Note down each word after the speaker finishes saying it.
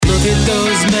Look at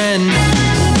those men.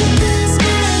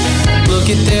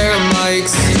 Look at their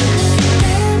mics.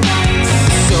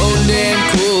 So damn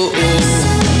cool.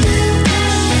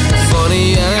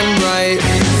 Funny and right.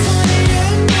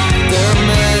 They're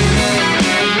men.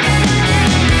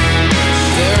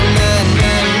 They're men.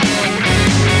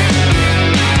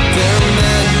 They're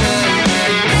men.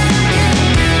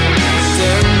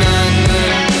 They're men.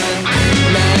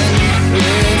 Men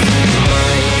with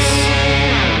mics.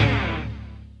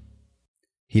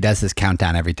 He does this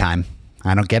countdown every time.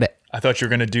 I don't get it. I thought you were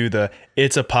going to do the,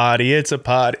 it's a potty, it's a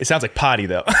potty. It sounds like potty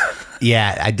though.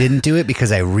 Yeah, I didn't do it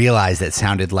because I realized it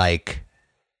sounded like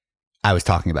I was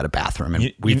talking about a bathroom.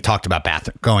 And we've talked about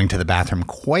going to the bathroom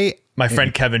quite. My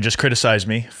friend Kevin just criticized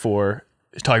me for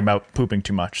talking about pooping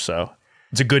too much. So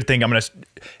it's a good thing.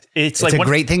 It's like a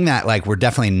great thing that like we're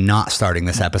definitely not starting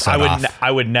this episode off.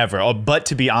 I would never. But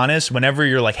to be honest, whenever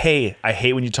you're like, hey, I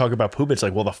hate when you talk about poop, it's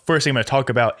like, well, the first thing I'm going to talk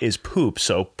about is poop.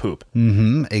 So poop.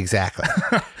 Mm-hmm. Exactly.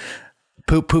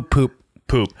 Poop.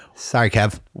 Sorry,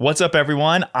 Kev. What's up,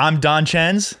 everyone? I'm Don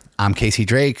Chens. I'm Casey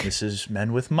Drake. This is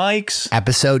Men with Mics.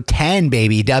 Episode 10,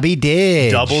 baby. Dubby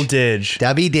Dig. Double Dig.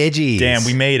 Dubby Diggies. Damn,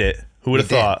 we made it. Who would have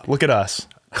thought? Look at us.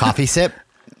 Coffee sip.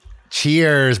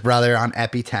 Cheers, brother, on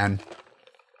Epi 10.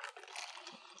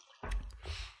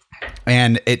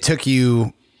 And it took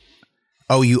you...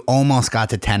 Oh, you almost got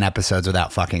to 10 episodes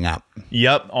without fucking up.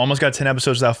 Yep, almost got 10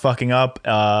 episodes without fucking up.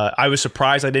 I was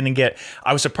surprised I didn't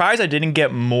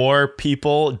get more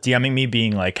people DMing me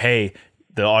being like, hey,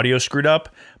 the audio screwed up.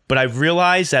 But I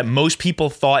realized that most people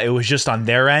thought it was just on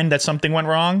their end that something went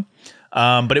wrong.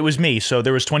 But it was me. So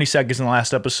there was 20 seconds in the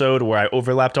last episode where I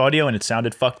overlapped audio and it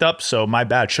sounded fucked up. So my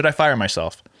bad. Should I fire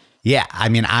myself? Yeah, I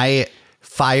mean, I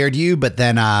fired you, but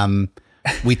then...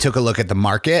 we took a look at the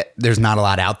market. There's not a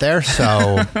lot out there,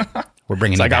 so we're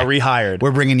bringing you back. I got rehired.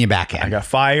 We're bringing you back in. I got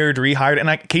fired, rehired,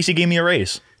 and Casey gave me a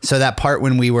raise. So that part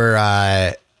when we were,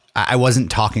 I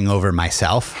wasn't talking over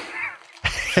myself.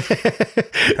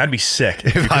 That'd be sick.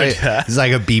 It's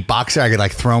like a beatboxer. I could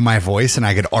like throw my voice and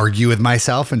I could argue with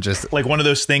myself and just like one of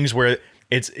those things where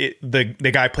the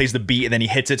guy plays the beat and then he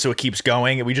hits it so it keeps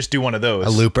going. And we just do one of those. A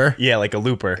looper? Yeah, like a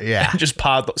looper. Yeah. Just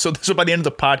so by the end of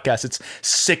the podcast, it's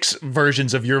 6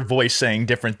 versions of your voice saying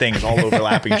different things all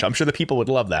overlapping. I'm sure the people would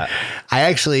love that. I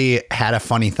actually had a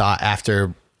funny thought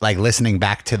after like listening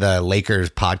back to the Lakers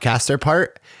podcaster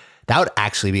part. That would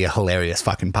actually be a hilarious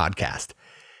fucking podcast.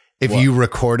 If you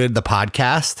recorded the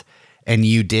podcast and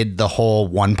you did the whole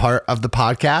one part of the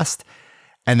podcast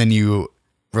and then you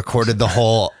recorded the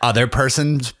whole other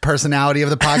person's personality of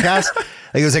the podcast.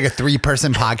 Like it was like a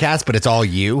 3-person podcast, but it's all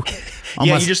you.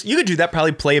 Almost, yeah, you could do that.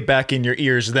 Probably play it back in your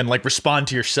ears, and then like respond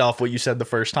to yourself what you said the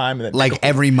first time. And then like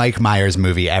every Mike Myers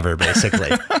movie ever, basically.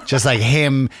 Just like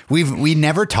him. We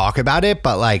never talk about it,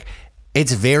 but like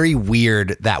it's very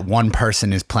weird that one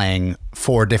person is playing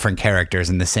 4 different characters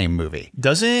in the same movie.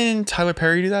 Doesn't Tyler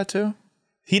Perry do that too?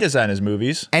 He does that in his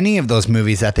movies. Any of those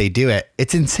movies that they do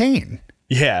it's insane.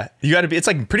 Yeah, you got to be. It's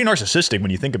like pretty narcissistic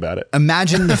when you think about it.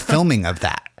 Imagine the filming of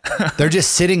that. They're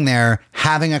just sitting there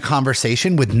having a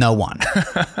conversation with no one.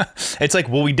 It's like,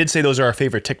 well, we did say those are our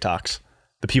favorite TikToks.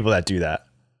 The people that do that,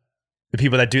 the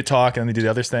people that do talk and then they do the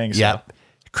other things. Yep. So.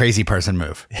 Crazy person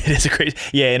move. It is a crazy.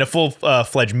 Yeah, in a full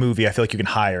fledged movie, I feel like you can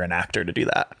hire an actor to do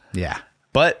that. Yeah.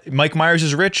 But Mike Myers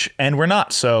is rich and we're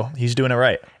not, so he's doing it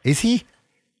right. Is he?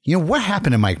 You know, what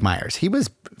happened to Mike Myers? He was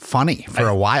funny for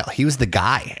a while. He was the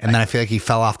guy. And then I feel like he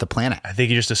fell off the planet. I think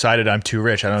he just decided I'm too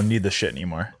rich. I don't need this shit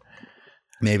anymore.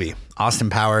 Maybe. Austin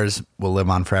Powers will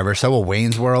live on forever. So will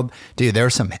Wayne's World. Dude, there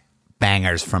were some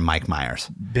bangers from Mike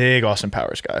Myers. Big Austin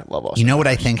Powers guy. Love Austin You know Powers. what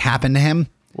I think happened to him?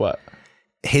 What?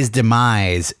 His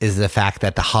demise is the fact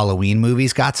that the Halloween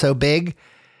movies got so big.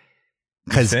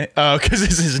 Because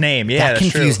it's his name. Yeah, that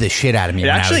confused the shit out of me. It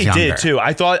when actually I was younger. did too.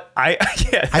 I thought I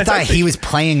thought he was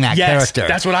playing that character.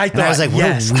 That's what I thought. And I was like, what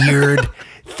a weird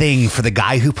thing for the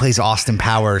guy who plays Austin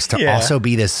Powers to also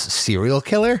be this serial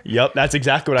killer. Yep, that's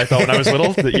exactly what I thought when I was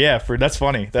little. That's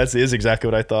funny. That is exactly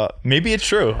what I thought. Maybe it's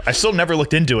true. I still never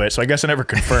looked into it, so I guess I never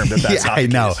confirmed that that's not the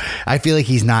case. I know. I feel like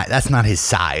that's not his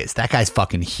size. That guy's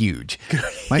fucking huge.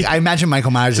 Like I imagine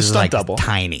Michael Myers is like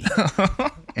tiny.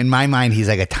 In my mind, he's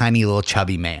like a tiny little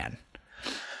chubby man.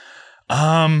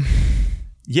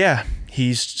 Yeah,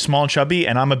 he's small and chubby,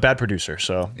 and I'm a bad producer,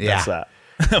 so that's that.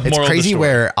 It's crazy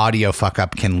where audio fuck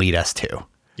up can lead us to.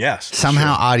 Yes.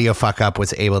 Somehow audio fuck up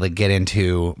was able to get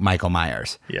into Michael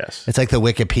Myers. Yes. It's like the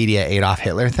Wikipedia Adolf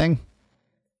Hitler thing.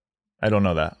 I don't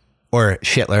know that. Or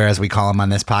Shitler, as we call him on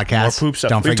this podcast. More poop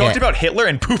stuff. We've talked about Hitler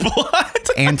and poop a lot.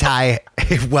 and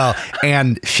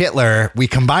Schindler, we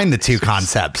combined the two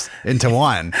concepts into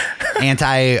one.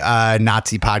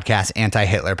 Anti-Nazi podcast,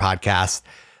 anti-Hitler podcast.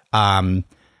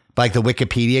 Like the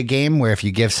Wikipedia game, where if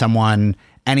you give someone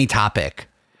any topic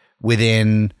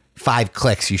within 5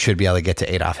 clicks, you should be able to get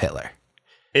to Adolf Hitler.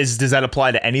 Does that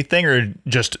apply to anything, or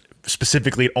just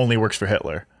specifically it only works for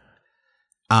Hitler?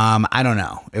 I don't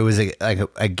know. It was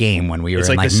a game when we were It's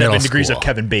in like the middle 7 degrees school. of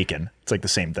Kevin Bacon. It's like the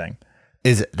same thing.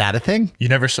 Is that a thing? You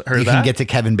never heard You of that? can get to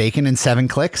Kevin Bacon in 7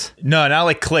 clicks? No, not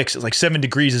like clicks. It's like 7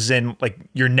 degrees is in like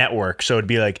your network. So it'd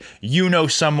be like, you know,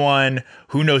 someone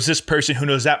who knows this person, who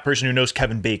knows that person, who knows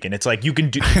Kevin Bacon. It's like you can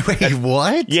do. Wait,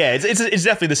 what? Yeah, it's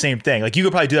definitely the same thing. Like you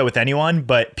could probably do that with anyone,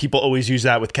 but people always use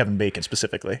that with Kevin Bacon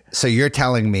specifically. So you're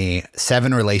telling me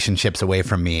 7 relationships away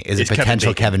from me is a It's Kevin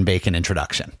potential Bacon. Kevin Bacon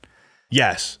introduction.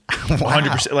 Yes,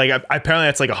 100%. Like apparently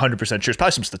that's like 100% true. It's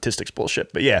probably some statistics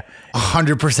bullshit, but yeah,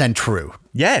 100% true.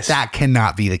 yes, That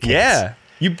cannot be the case. yeah.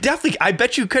 You definitely. I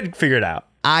bet you could figure it out.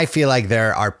 I feel like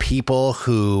there are people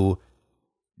who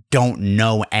don't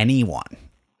know anyone.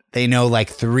 They know like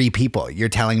 3 people. You're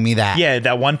telling me that? Yeah,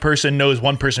 that one person knows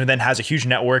one person who then has a huge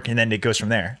network, and then it goes from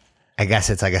there. I guess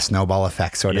it's like a snowball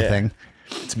effect sort of Yeah. thing.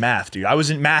 It's math, dude. I was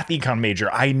in math econ major.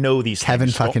 I know these Kevin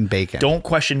things. fucking Don't- Bacon. Don't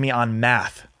question me on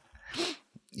math.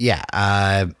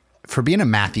 Yeah. For being a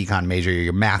math econ major,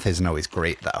 your math isn't always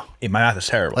great though. My math is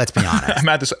terrible. Let's be honest.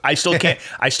 math is. I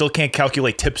still can't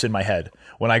calculate tips in my head.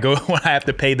 When I have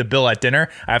to pay the bill at dinner,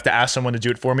 I have to ask someone to do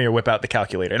it for me or whip out the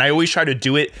calculator. And I always try to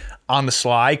do it on the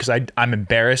sly because I'm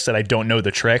embarrassed that I don't know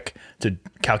the trick to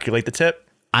calculate the tip.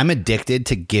 I'm addicted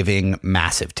to giving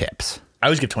massive tips. I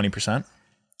always give 20%.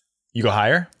 You go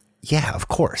higher? Yeah, of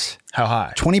course. How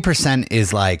high? 20%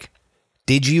 is like,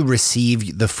 did you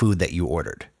receive the food that you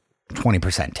ordered?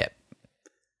 20% tip.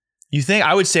 You think?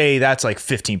 I would say that's like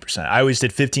 15%. I always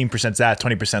did 15% that,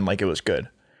 20% like it was good.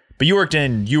 But you worked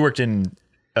in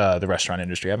the restaurant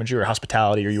industry, haven't you? Or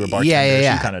hospitality, or you were bartenders.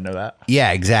 Yeah. You kind of know that.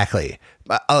 Yeah, exactly.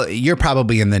 You're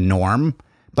probably in the norm,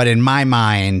 but in my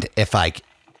mind, if like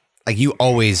you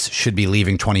always should be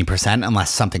leaving 20%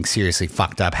 unless something seriously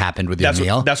fucked up happened with your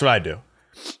meal. That's what I do.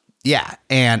 Yeah.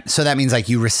 And so that means like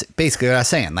basically what I was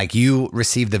saying, like you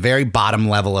receive the very bottom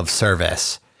level of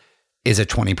service is a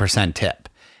 20% tip.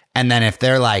 And then if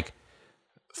they're like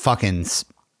fucking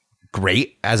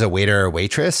great as a waiter or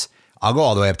waitress, I'll go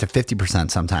all the way up to 50%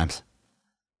 sometimes.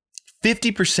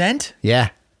 50%? Yeah.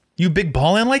 You big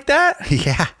ballin' like that?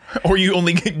 Yeah. Or you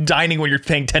only dining when you're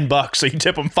paying $10, so you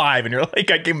tip them 5, and you're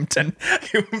like, I give them 10.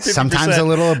 Give them 50%. Sometimes a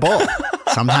little of both.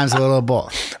 Sometimes a little of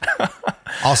both.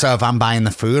 Also, if I'm buying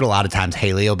the food, a lot of times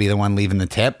Haley will be the one leaving the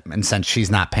tip. And since she's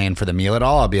not paying for the meal at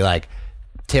all, I'll be like,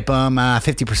 tip them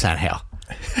 50%, Hale.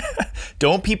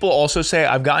 Don't people also say,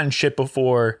 I've gotten shit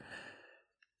before,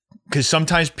 because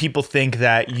sometimes people think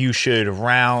that you should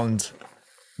round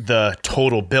the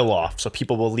total bill off. So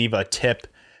people will leave a tip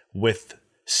with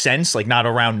cents, like not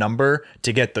a round number,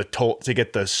 to get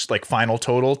the like final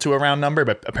total to a round number.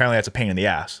 But apparently that's a pain in the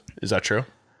ass. Is that true?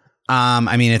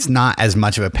 I mean, it's not as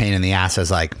much of a pain in the ass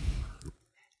as like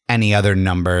any other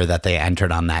number that they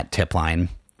entered on that tip line.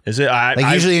 Is it?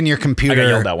 Usually in your I got computer,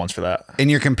 yelled at once for that. in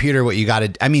your computer, what you got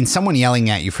to, I mean, someone yelling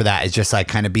at you for that is just like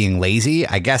kind of being lazy.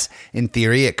 I guess in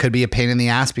theory, it could be a pain in the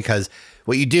ass because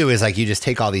what you do is like you just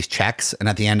take all these checks and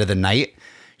at the end of the night,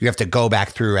 you have to go back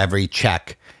through every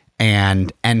check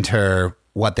and enter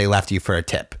what they left you for a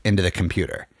tip into the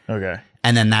computer. Okay.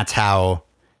 And then that's how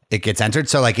it gets entered.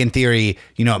 So like in theory,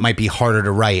 you know, it might be harder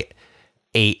to write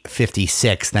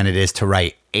 856 than it is to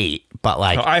write 8. But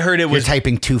like I heard it was you're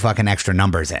typing 2 fucking extra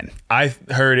numbers in. I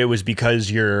heard it was because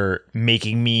you're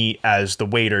making me as the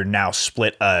waiter now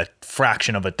split a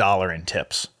fraction of $1 in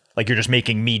tips. Like you're just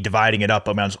making me dividing it up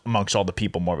amongst all the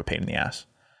people more of a pain in the ass.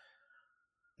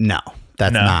 No,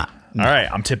 that's not. All right,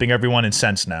 I'm tipping everyone in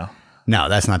cents now. No,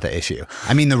 that's not the issue.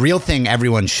 I mean, the real thing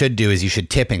everyone should do is you should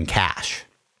tip in cash.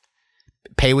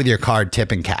 Pay with your card,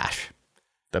 tip in cash.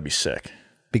 That'd be sick.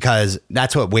 Because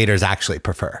that's what waiters actually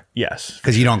prefer. Yes.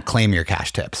 Because you don't claim your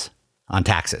cash tips on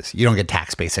taxes. You don't get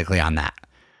taxed basically on that.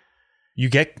 You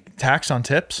get taxed on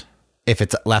tips? If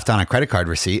it's left on a credit card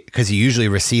receipt, because you usually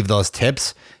receive those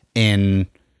tips in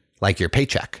like your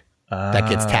paycheck that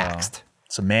gets taxed.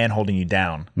 It's a man holding you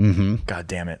down. Mm-hmm. God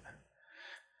damn it.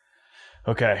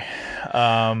 Okay.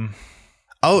 Follow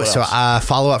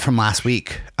up from last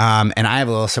week. And I have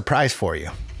a little surprise for you.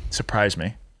 Surprise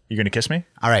me. You gonna kiss me?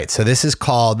 All right. So this is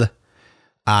called,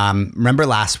 remember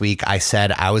last week I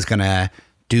said I was going to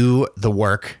do the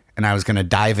work and I was going to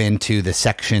dive into the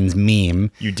sections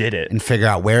meme. You did it. And figure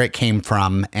out where it came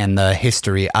from and the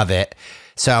history of it.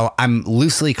 So I'm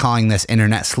loosely calling this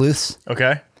Internet Sleuths.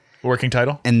 Okay. Working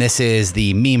title. and this is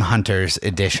the Meme Hunters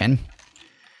edition.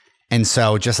 And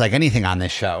so, just like anything on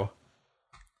this show,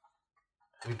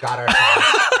 we've got our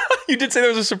You did say there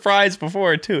was a surprise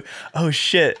before too. Oh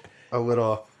shit! a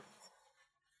little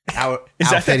Is that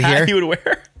the outfit hat here. you would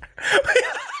wear?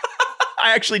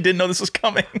 I actually didn't know this was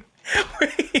coming.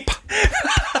 Wait.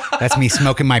 That's me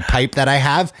smoking my pipe that I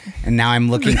have, and now I'm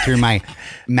looking through my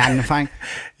magnifying.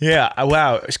 Yeah.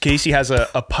 Wow. Casey has a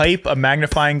pipe, a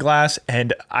magnifying glass,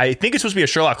 and I think it's supposed to be a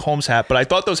Sherlock Holmes hat, but I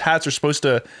thought those hats are supposed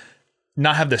to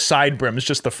not have the side brims,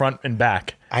 just the front and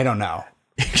back. I don't know.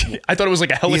 I thought it was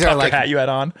like a helicopter like- hat you had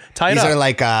on. Tie it These up. are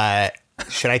like,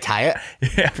 should I tie it?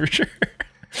 Yeah, for sure.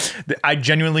 I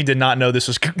genuinely did not know this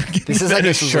was. This is like a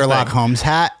this was Sherlock thing. Holmes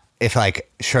hat. If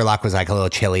like Sherlock was like a little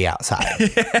chilly outside,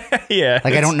 Yeah.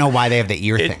 like I don't know why they have the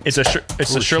ear thing. It's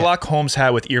a Sherlock Holmes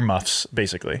hat with earmuffs,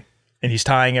 basically. And he's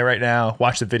tying it right now.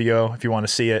 Watch the video if you want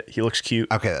to see it. He looks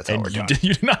cute. Okay, that's all And we're doing.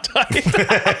 You did not tie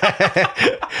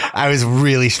it. I was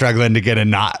really struggling to get a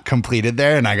knot completed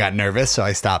there, and I got nervous, so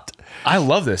I stopped. I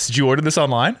love this. Did you order this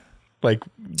online? Like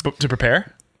to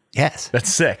prepare? Yes. That's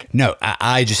sick. No,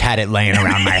 I just had it laying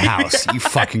around my house. You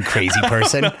fucking crazy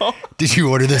person. Did you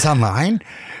order this online,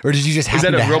 or did you just Is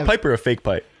happen that a to real have- pipe or a fake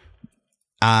pipe?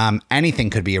 Anything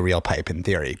could be a real pipe in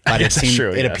theory, but guess that's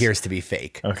true, it yes. appears to be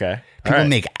fake. Okay. People All right.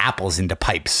 make apples into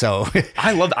pipes, so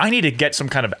I need to get some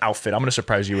kind of outfit. I'm going to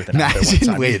surprise you with an outfit one imagine.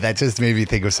 time. Wait, that just made me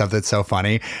think of something so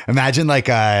funny. Imagine like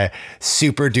a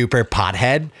super duper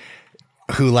pothead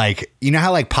who, like, you know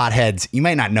how like potheads, you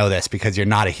might not know this because you're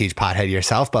not a huge pothead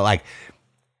yourself, but like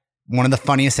one of the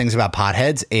funniest things about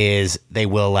potheads is they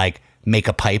will like make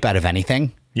a pipe out of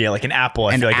anything. Yeah, like an apple.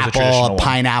 I An feel like it's a apple, traditional one.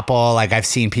 pineapple. Like I've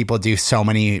seen people do so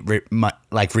many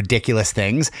like ridiculous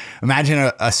things.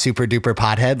 Imagine a super duper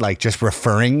pothead like just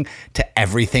referring to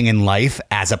everything in life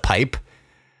as a pipe.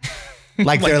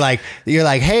 Like they're like, you're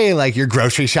like, hey, like you're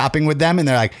grocery shopping with them, and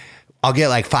they're like, I'll get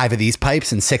like 5 of these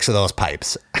pipes and 6 of those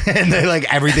pipes, and they're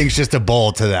like, everything's just a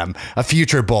bowl to them, a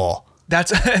future bowl.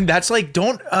 That's like,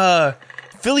 don't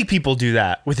Philly people do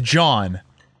that with John,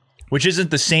 which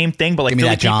isn't the same thing, but like Give me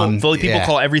Philly that, John. Philly people Yeah.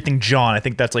 call everything John. I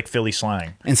think that's like Philly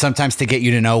slang. And sometimes to get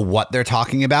you to know what they're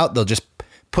talking about, they'll just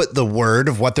put the word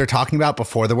of what they're talking about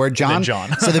before the word John. Then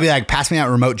John. So they'll be like, pass me out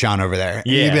remote John over there. And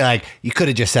Yeah. you'd be like, you could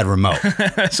have just said remote.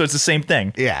 So it's the same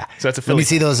thing. Yeah. So that's a Let Philly. me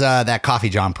see those that coffee,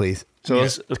 John, please. So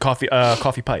Yes, a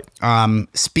coffee pipe.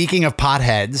 speaking of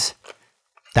potheads,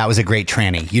 that was a great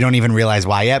tranny. You don't even realize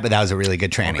why yet, but that was a really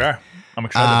good tranny. Okay. I'm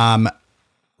excited.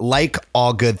 Like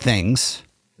all good things,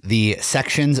 the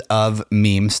sections of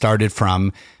memes started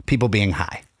from people being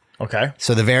high. Okay.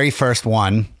 So the very first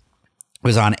one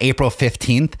was on April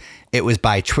 15th. It was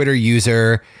by Twitter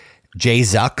user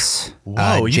JZux,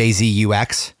 Whoa, you-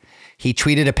 JZUX. He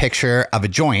tweeted a picture of a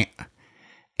joint,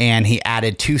 and he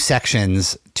added 2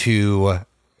 sections to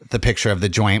the picture of the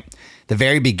joint. The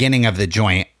very beginning of the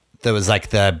joint, there was like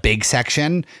the big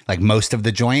section, like most of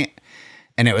the joint.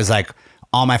 And it was like,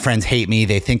 all my friends hate me.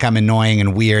 They think I'm annoying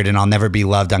and weird, and I'll never be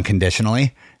loved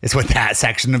unconditionally. Is what that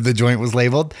section of the joint was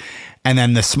labeled. And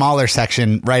then the smaller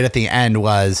section right at the end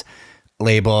was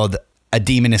labeled, a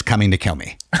demon is coming to kill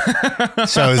me.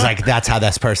 So it was like, that's how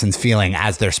this person's feeling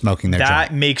as they're smoking their That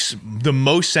joint. makes the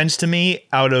most sense to me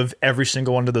out of every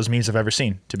single one of those memes I've ever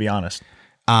seen, to be honest.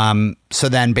 So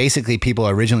then basically people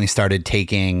originally started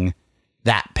taking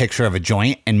that picture of a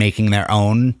joint and making their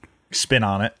own Spin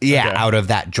on it. Yeah, Okay. out of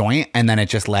that joint. And then it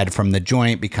just led from the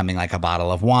joint becoming like a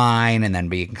bottle of wine and then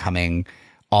becoming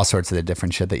all sorts of the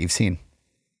different shit that you've seen.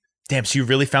 Damn, so you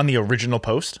really found the original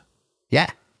post? Yeah.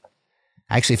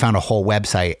 I actually found a whole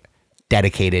website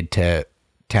dedicated to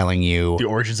telling you. The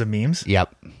origins of memes?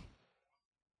 Yep.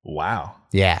 Wow.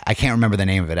 Yeah. I can't remember the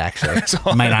name of it actually.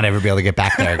 I might not ever be able to get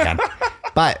back there again.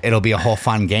 But it'll be a whole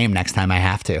fun game next time I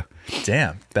have to.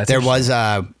 Damn. That's There was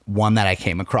one that I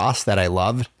came across that I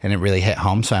loved and it really hit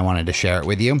home. So I wanted to share it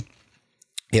with you.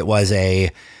 It was a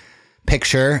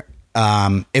picture.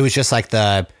 It was just like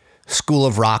the School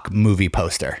of Rock movie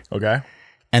poster. Okay.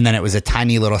 And then it was a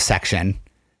tiny little section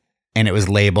and it was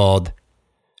labeled,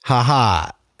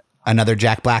 haha, another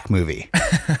Jack Black movie.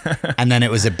 And then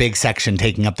it was a big section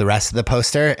taking up the rest of the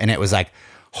poster. And it was like,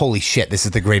 holy shit, this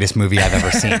is the greatest movie I've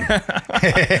ever seen.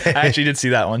 I actually did see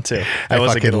that one too. That I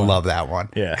was a fucking good one. love that one.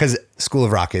 Yeah. Because School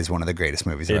of Rock is one of the greatest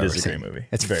movies I've It ever is a seen. great movie.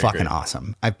 It's Very fucking great.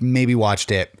 awesome. I've maybe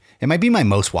watched it. It might be my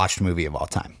most watched movie of all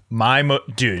time.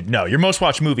 Dude, no, your most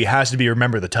watched movie has to be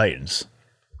Remember the Titans.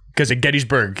 Because at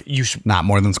Gettysburg, Not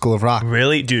more than School of Rock.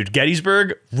 really, dude,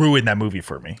 Gettysburg ruined that movie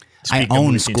for me. I Speaking of own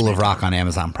movie scenes School of made- Rock on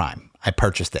Amazon Prime. I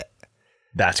purchased it.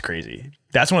 That's crazy.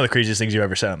 That's one of the craziest things you've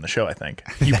ever said on the show, I think.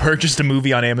 You purchased a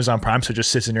movie on Amazon Prime, so it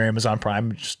just sits in your Amazon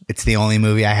Prime It's the only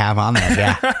movie I have on there.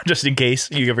 Yeah. just in case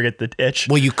you ever get the itch.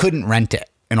 Well, you couldn't rent it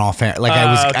in all fair. Like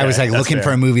I was like That's looking fair.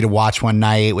 for a movie to watch one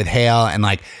night with Hale, and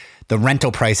like the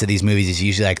rental price of these movies is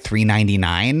usually like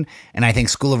 $3.99. And I think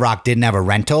School of Rock didn't have a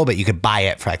rental, but you could buy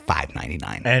it for like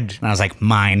 $5.99. And I was like,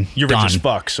 mine. You're done. rich as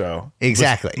fuck, so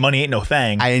Exactly. money ain't no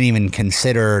thing. I didn't even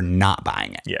consider not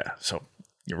buying it. Yeah, so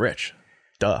you're rich.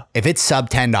 Duh. If it's sub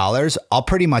 $10, I'll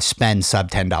pretty much spend sub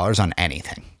 $10 on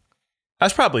anything.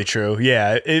 That's probably true.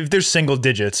 Yeah, if there's single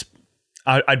digits,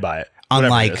 I'd buy it. Whatever it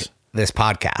Unlike is. this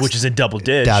podcast, Which is a double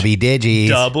dig. Dubby Diggies.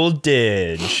 Double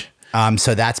dig.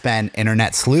 So that's been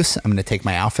Internet Sleuths. I'm going to take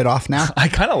my outfit off now. I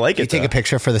kind of like it. Take though. a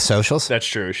picture for the socials. That's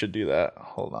true. We should do that.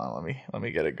 Hold on. Let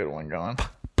me get a good one going.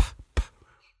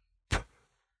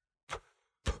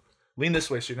 Lean this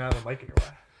way so you're not on the mic in your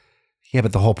way. Yeah,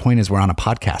 but the whole point is we're on a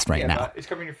podcast right now. but it's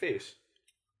covering your face.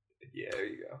 Yeah, there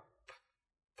you go.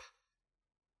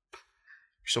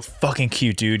 You're so fucking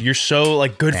cute, dude. You're so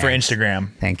like good for Thanks.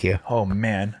 Instagram. Thank you. Oh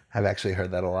man. I've actually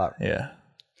heard that a lot. Yeah.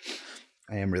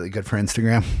 I am really good for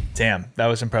Instagram. Damn, that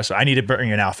was impressive. I need to bring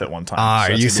you an outfit one time. Are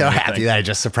that's you gonna be so my happy thing. that I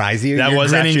just surprised you? That You're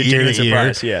was grinning actually a ear genuine to ear.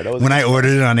 surprise. Yeah, that was when a I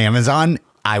ordered it on Amazon,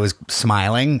 I was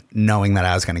smiling, knowing that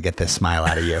I was going to get this smile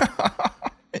out of you.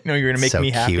 No, you're gonna make So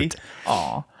me happy. cute.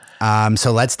 Aw.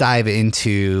 So let's dive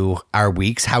into our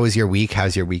weeks. How was your week?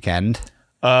 How's your weekend?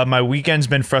 My weekend's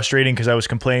been frustrating because I was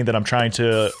complaining that I'm trying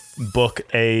to book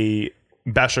a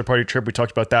bachelor party trip. We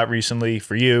talked about that recently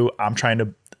for you. I'm trying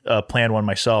to plan one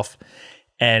myself.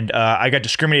 And I got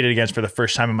discriminated against for the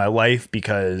first time in my life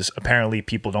because apparently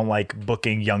people don't like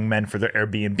booking young men for their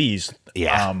Airbnbs.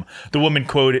 Yeah. The woman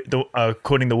quoting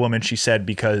the woman, she said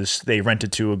because they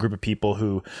rented to a group of people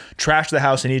who trashed the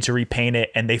house and needed to repaint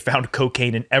it, and they found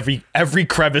cocaine in every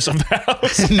crevice of the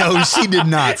house. No, she did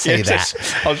not say Yes,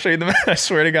 that. I'll show you the. I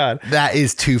swear to God. That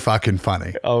is too fucking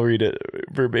funny. I'll read it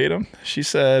verbatim. She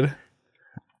said,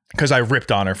 because I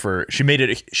ripped on her for she made it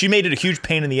a huge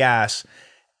pain in the ass,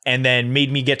 and then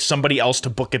made me get somebody else to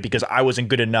book it because I wasn't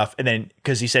good enough. And then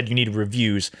because he said you need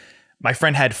reviews, my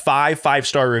friend had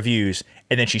 5-star reviews,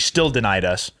 and then she still denied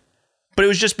us. But it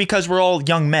was just because we're all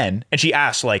young men, and she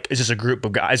asked like, "Is this a group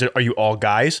of guys? Are you all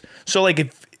guys?" So like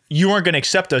if you weren't going to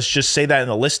accept us, just say that in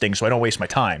the listing so I don't waste my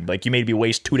time. Like you made me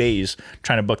waste 2 days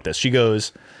trying to book this. She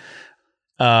goes,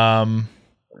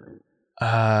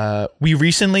 we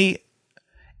recently,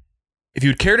 if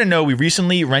you'd care to know, we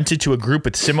recently rented to a group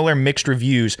with similar mixed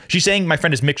reviews. She's saying my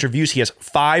friend has mixed reviews. He has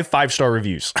 5-star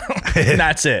reviews. And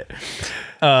that's it.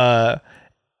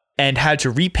 And had to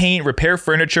repaint, repair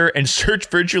furniture, and search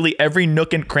virtually every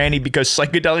nook and cranny because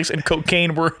psychedelics and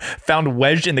cocaine were found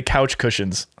wedged in the couch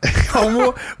cushions.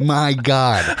 Oh my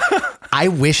God. I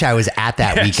wish I was at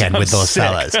that weekend with those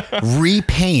sounds fellas.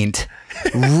 Repaint,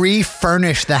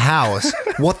 refurnish the house.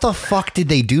 What the fuck did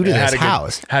they do to this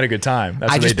house? Had a good time.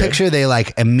 That's I what they just did. picture they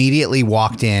like immediately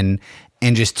walked in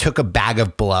and just took a bag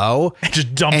of blow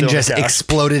Just dumped it and on the just couch.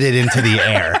 exploded it into the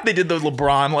air. They did the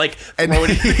LeBron like And, throw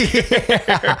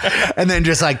it- and then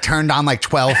just like turned on like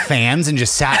 12 fans and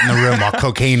just sat in the room while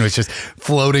cocaine was just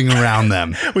floating around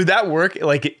them. Would that work?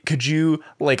 Like, could you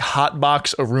like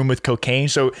hotbox a room with cocaine?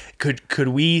 So could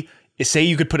we say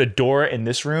you could put a door in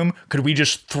this room? Could we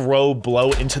just throw blow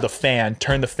into the fan,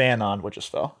 turn the fan on? What just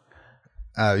fell?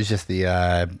 It was just the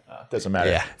Doesn't matter.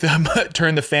 Yeah.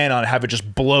 Turn the fan on, have it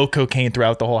just blow cocaine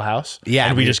throughout the whole house. yeah.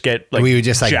 and we just get like we would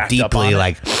just like jacked up on deeply it.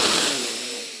 like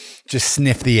just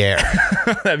sniff the air.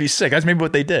 That'd be sick. That's maybe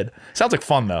what they did. Sounds like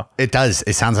fun though. It does.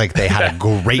 It sounds like they had a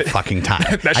great fucking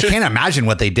time. I can't imagine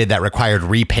what they did that required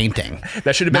repainting.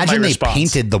 That should have been Imagine my they response.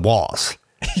 painted the walls.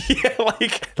 Yeah,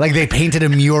 like Like they painted a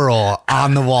mural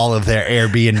on the wall of their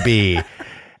Airbnb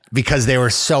because they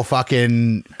were so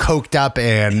fucking coked up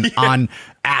and on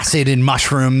acid and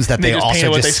mushrooms that they just painted also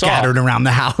what just they saw. scattered around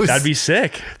the house. that'd be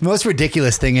sick. The most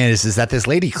ridiculous thing is that this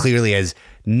lady clearly has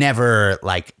never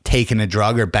like taken a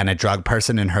drug or been a drug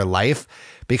person in her life.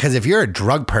 Because if you're a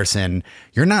drug person,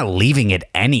 you're not leaving it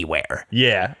anywhere.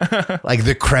 Yeah. Like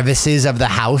the crevices of the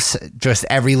house, just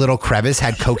every little crevice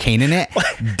had cocaine in it.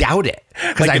 Doubt it.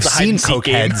 Because Like I've it's a hide seen and seek coke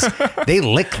game. heads. They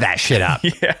lick that shit up.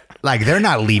 Yeah. Like they're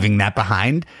not leaving that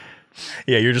behind.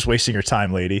 Yeah, you're just wasting your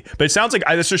time, lady. But it sounds like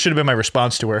this should have been my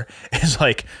response to her. Is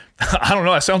like, I don't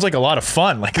know. It sounds like a lot of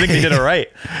fun. Like I think they did it right.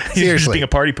 You're just Seriously. being a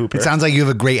party pooper. It sounds like you have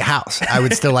a great house. I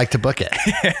would still like to book it.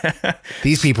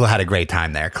 These people had a great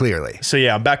time there, clearly. So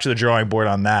yeah, I'm back to the drawing board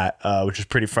on that, which is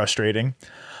pretty frustrating.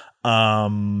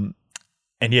 And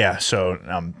yeah, so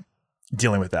I'm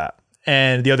dealing with that.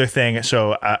 And the other thing,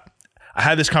 so I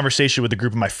had this conversation with a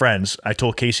group of my friends. I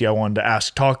told Casey I wanted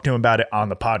to talk to him about it on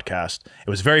the podcast. It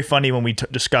was very funny when we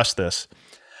discussed this.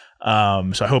 So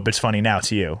I hope it's funny now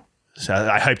to you. So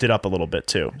I hyped it up a little bit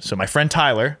too. So my friend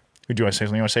Tyler, do you want to say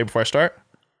something you want to say before I start?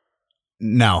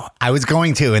 No, I was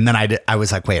going to, and then I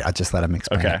was like, wait, I'll just let him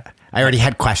explain. Okay. It. I already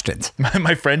had questions.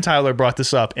 My friend Tyler brought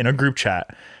this up in a group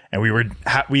chat, and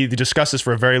we discussed this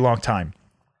for a very long time.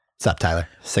 What's up, Tyler?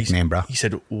 Sick name, bro. He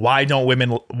said, "Why don't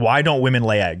women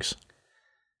lay eggs?"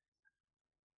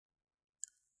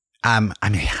 I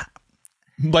mean,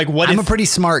 Like, what I'm if a pretty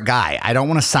smart guy. I don't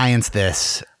want to science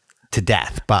this to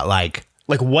death, but like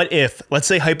what if, let's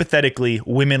say hypothetically,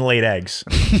 women laid eggs?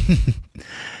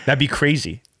 That'd be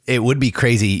crazy. it would be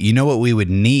crazy. You know what we would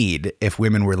need if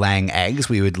women were laying eggs?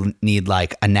 We would need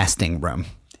like a nesting room.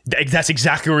 That's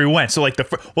exactly where we went. So like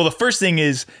the first thing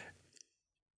is,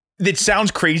 it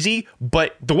sounds crazy,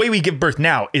 but the way we give birth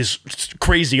now is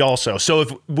crazy also. So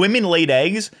if women laid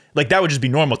eggs, like that would just be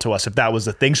normal to us if that was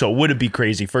the thing. So it wouldn't be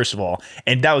crazy, first of all.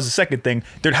 And that was the second thing.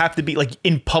 There'd have to be like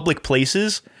in public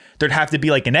places, there'd have to be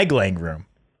like an egg laying room.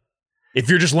 If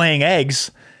you're just laying eggs,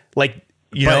 like,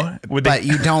 you know, but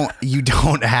you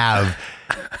don't have,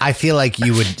 I feel like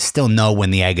you would still know when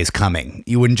the egg is coming.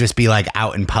 You wouldn't just be like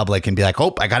out in public and be like,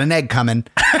 oh, I got an egg coming.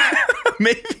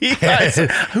 maybe,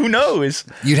 who knows?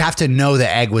 You'd have to know the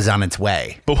egg was on its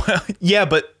way. But yeah,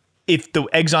 but if the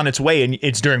egg's on its way and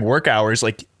it's during work hours,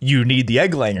 like you need the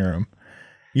egg laying room.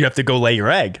 You have to go lay your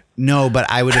egg. No, but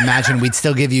I would imagine we'd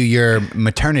still give you your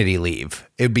maternity leave.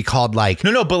 It would be called like,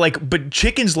 No, but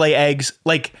chickens lay eggs,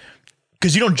 like,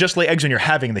 because you don't just lay eggs when you're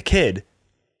having the kid.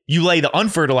 You lay the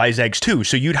unfertilized eggs too.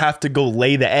 So you'd have to go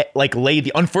lay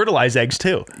the unfertilized eggs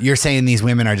too. you're saying these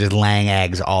women are just laying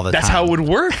eggs all the That's time. how it would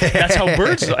work. That's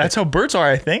how birds are,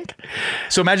 I think.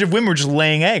 So imagine if women were just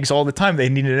laying eggs all the time. They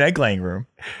needed an egg laying room.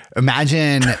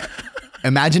 Imagine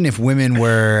if women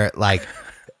were like,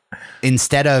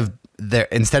 instead of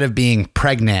being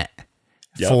pregnant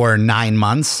for 9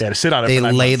 months, They had to sit on it They for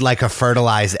 9 laid months. like a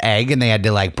fertilized egg, and they had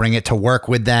to like bring it to work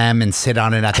with them and sit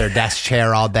on it at their desk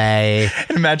chair all day.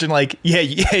 And imagine like,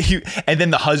 and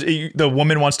then the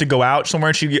woman wants to go out somewhere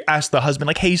and she asks the husband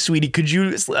like, "Hey, sweetie, could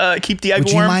you keep the egg Would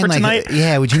you warm mind for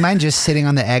tonight?" would you mind just sitting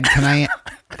on the egg tonight?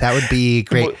 That would be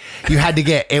great. You had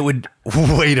to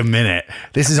wait a minute.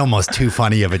 This is almost too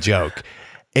funny of a joke.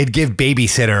 It'd give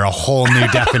babysitter a whole new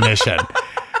definition.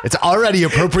 It's already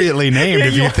appropriately named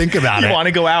if you think about it. You want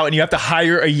to go out and you have to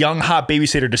hire a young hot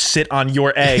babysitter to sit on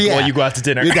your egg while you go out to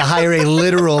dinner. You have to hire a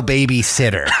literal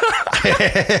babysitter.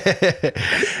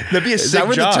 That'd be a Is sick that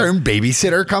where job. the term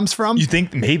babysitter comes from? You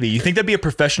think that'd be a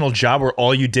professional job where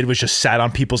all you did was just sat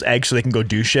on people's eggs so they can go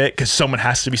do shit because someone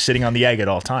has to be sitting on the egg at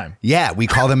all time. Yeah, we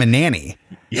call them a nanny.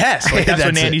 Yes, like that's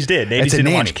what nannies did. Nannies That's a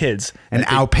didn't nanny. watch kids. An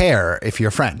au pair, if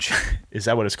you're French. Is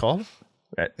that what it's called?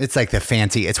 It's like the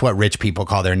fancy. It's what rich people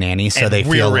call their nannies, so And they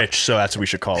real feel rich, so that's what we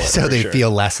should call it. So for they sure. feel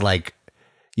less like,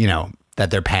 that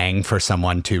they're paying for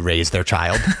someone to raise their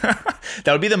child. That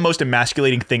would be the most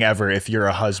emasculating thing ever if you're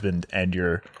a husband and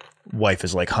your wife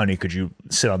is like, "Honey, could you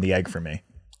sit on the egg for me?"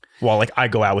 While like I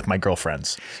go out with my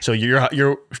girlfriends. So you're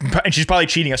and she's probably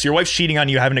cheating us. Your wife's cheating on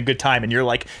you, having a good time, and you're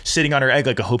like sitting on her egg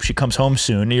like, "I hope she comes home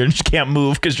soon." And you just can't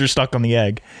move because you're stuck on the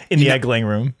egg in the egg laying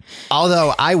room.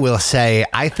 Although I will say,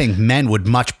 I think men would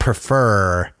much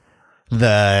prefer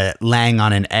the laying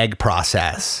on an egg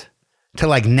process to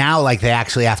like now, like they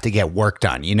actually have to get work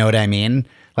done. You know what I mean?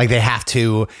 Like they have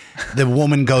to, the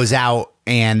woman goes out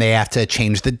and they have to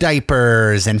change the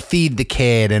diapers and feed the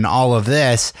kid and all of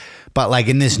this. But like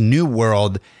in this new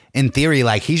world, in theory,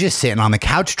 like he's just sitting on the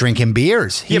couch drinking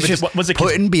beers. He's but just once the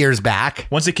kid's- putting beers back.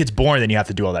 Once the kid's born, then you have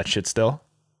to do all that shit still.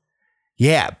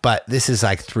 Yeah, but this is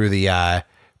like through the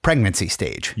pregnancy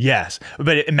stage. Yes,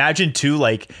 but imagine too,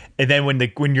 like, and then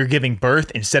when you're giving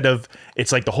birth, instead of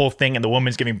it's like the whole thing and the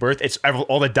woman's giving birth, it's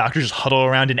all the doctors just huddle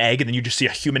around an egg, and then you just see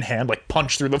a human hand like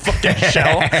punch through the fucking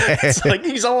shell. It's like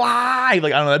he's alive.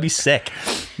 Like I don't know, that'd be sick.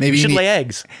 Maybe you should you lay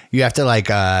eggs. You have to like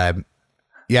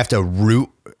you have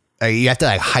to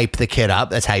like hype the kid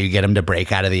up. That's how you get him to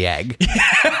break out of the egg.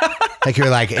 Like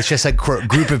you're like, it's just a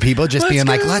group of people just being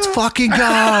like, let's fucking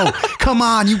go. Come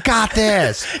on, you got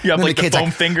this. You have And like the kid's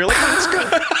foam finger, like let's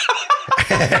go.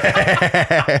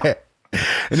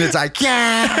 and it's like,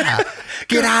 yeah,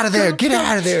 get out of there, get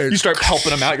out of there. You start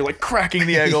helping him out. You're like cracking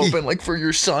the egg open, like for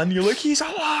your son. You're like, he's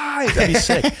alive. That'd be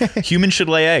sick. Humans should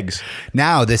lay eggs.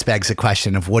 Now this begs the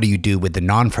question of what do you do with the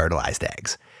non-fertilized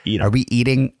eggs? Eat 'em. Are we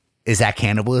eating? Is that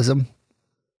cannibalism?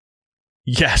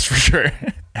 Yes, for sure.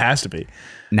 It has to be.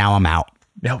 Now I'm out.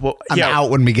 Yeah, well, I'm out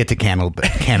when we get to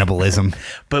cannibalism.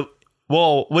 But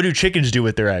what do chickens do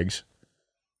with their eggs?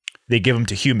 they give them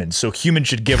to humans. So humans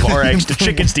should give our eggs to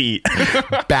chickens to eat.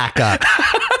 Back up.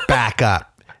 Back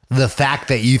up. The fact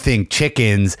that you think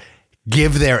chickens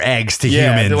give their eggs to Yeah,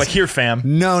 humans. they're like, here, fam.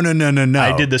 No.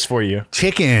 I did this for you.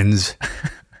 Chickens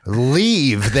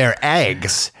leave their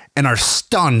eggs and are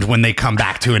stunned when they come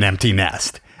back to an empty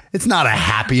nest. It's not a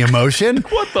happy emotion.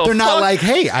 What the They're not fuck? like,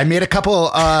 hey, I made a couple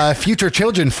future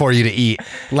children for you to eat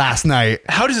last night.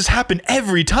 How does this happen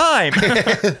every time?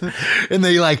 And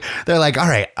they're like, all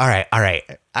right.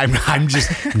 I'm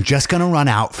just gonna run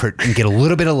out and get a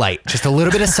little bit of light, just a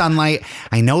little bit of sunlight.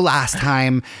 I know last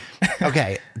time.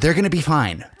 Okay, they're gonna be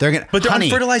fine. But they're honey,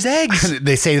 unfertilized eggs.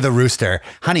 They say to the rooster,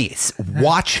 honey,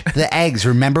 watch the eggs.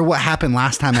 Remember what happened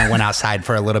last time I went outside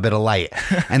for a little bit of light.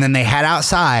 And then they head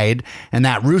outside, and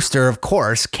that rooster, of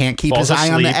course, can't keep Falls his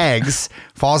eye on the asleep. eggs,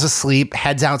 falls asleep,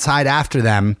 heads outside after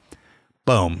them.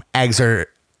 Boom, eggs are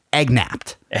egg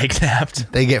napped. Egg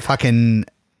napped. They get fucking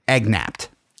egg napped.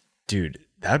 Dude,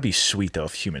 that'd be sweet though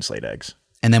if humans laid eggs.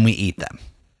 And then we eat them.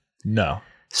 No.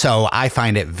 So I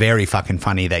find it very fucking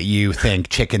funny that you think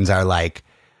chickens are like,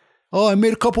 oh, I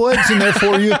made a couple eggs in there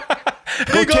for you.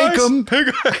 Go take them.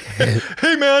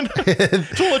 Hey man,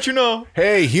 just to let you know.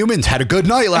 Hey, humans had a good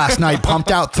night last night.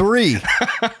 Pumped out 3.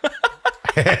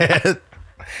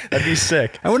 That'd be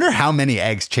sick. I wonder how many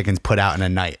eggs chickens put out in a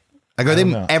night. Like, are they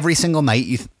know. every single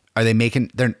night? Are they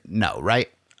making? No, right?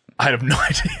 I have no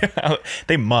idea.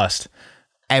 They must.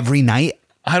 Every night.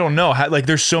 I don't know. Like,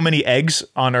 there's so many eggs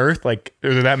on Earth. Like,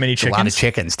 are there that many chickens? A lot of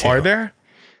chickens too. Are there?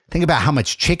 Think about how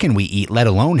much chicken we eat, let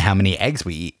alone how many eggs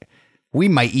we eat. We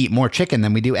might eat more chicken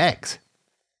than we do eggs.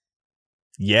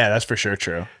 Yeah, that's for sure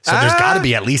true. So there's got to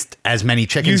be at least as many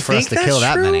chickens You for us think to kill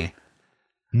that's that true? many.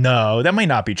 No, that might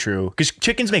not be true because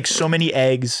chickens make so many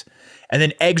eggs, and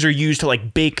then eggs are used to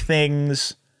like bake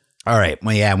things. All right.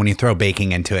 Well, yeah, when you throw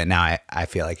baking into it now, I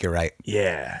feel like you're right.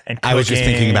 Yeah, and I was just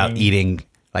thinking about cooking. eating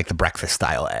like the breakfast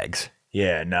style eggs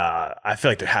Yeah, nah. I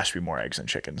feel like there has to be more eggs than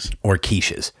chickens. or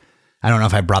quiches. I don't know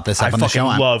if I brought this up I on the fucking show.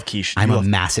 love quiche. I'm You a love-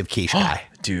 massive quiche guy.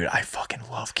 Dude, I fucking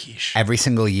love quiche. Every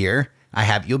single year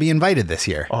you'll be invited this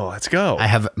year. Oh, let's go. I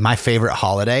have my favorite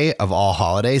holiday of all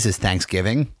holidays is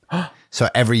Thanksgiving. So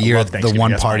every year, love the Thanksgiving.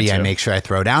 one That's party mine I too. make sure I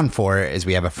throw down for is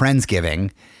we have a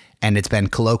Friendsgiving, and it's been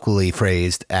colloquially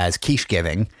phrased as quiche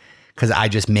giving because I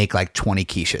just make like 20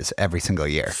 quiches every single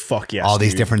year. Fuck yes, All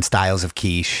these dude. different styles of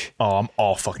quiche, Oh, I'm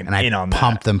all fucking and I in on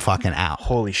pump that. them fucking out.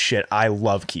 Holy shit, I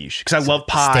love quiche because I love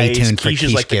pies. stay tuned for Quiche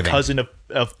is like the quiche-giving. cousin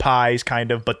of pies,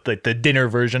 kind of, but the dinner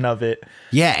version of it.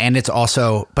 Yeah, and it's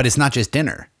also, but it's not just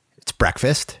dinner. It's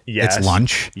breakfast. Yes. It's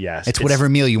lunch. Yes. It's whatever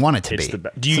meal you want it to It's be. the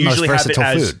best. Do It's you the most usually have it versatile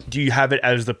as? food. Do you have it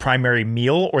as the primary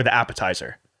meal or the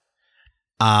appetizer?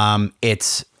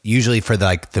 It's usually for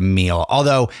the meal.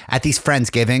 Although at these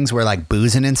Friendsgivings, we're like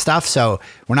boozing and stuff. So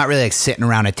we're not really like sitting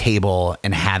around a table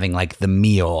and having like the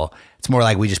meal. It's more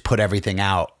like we just put everything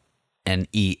out and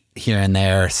eat here and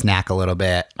there, snack a little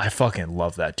bit. I fucking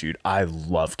love that, dude. I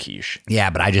love quiche. Yeah,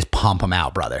 but I just pump them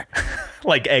out, brother.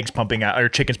 Like eggs pumping out or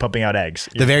chickens pumping out eggs.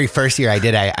 The very first year I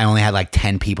did, I only had like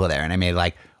 10 people there and I made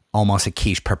like almost a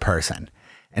quiche per person.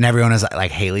 And everyone was like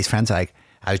Haley's friends, like,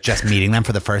 I was just meeting them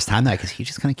for the first time. They're like, is he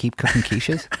just going to keep cooking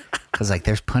quiches? Because like,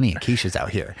 there's plenty of quiches out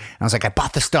here. And I was like, I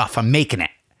bought the stuff. I'm making it.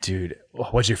 Dude,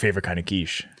 what's your favorite kind of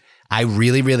quiche? I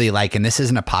really, really like, and this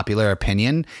isn't a popular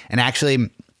opinion. And actually,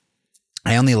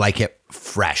 I only like it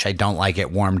fresh. I don't like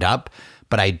it warmed up,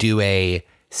 but I do a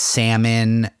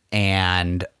salmon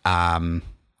and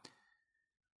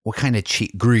what kind of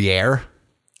cheese? Gruyere.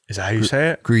 Is that how you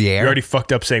say it? Gruyere. You already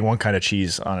fucked up saying one kind of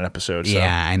cheese on an episode. So.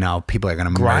 Yeah, I know. People are going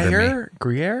to murder me. Gruyere?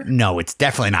 Gruyere? No, it's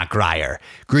definitely not Gruyere.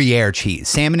 Gruyere cheese.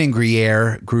 Salmon and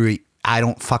Gruyere. I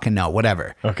don't fucking know.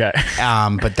 Whatever. Okay.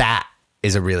 But that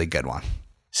is a really good one.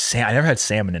 I never had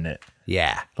salmon in it.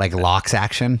 Yeah. Like lox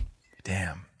action.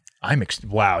 Damn.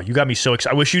 Wow, you got me so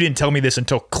excited. I wish you didn't tell me this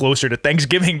until closer to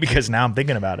Thanksgiving because now I'm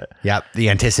thinking about it. Yep. The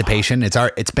anticipation.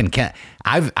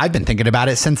 I've been thinking about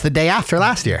it since the day after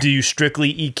last year. Do you strictly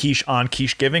eat quiche on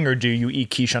quiche giving or do you eat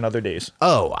quiche on other days?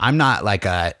 Oh, I'm not like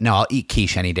no, I'll eat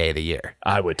quiche any day of the year.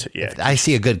 I would, yeah. I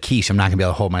see a good quiche, I'm not gonna be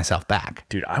able to hold myself back.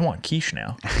 Dude, I want quiche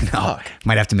now. No, Fuck.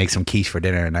 might have to make some quiche for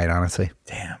dinner tonight, honestly.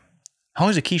 Damn. How long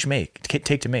does a quiche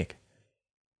take to make?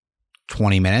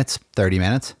 20 minutes, 30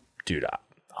 minutes. Dude,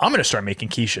 I'm going to start making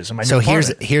quiches in my So new here's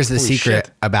apartment. the Holy secret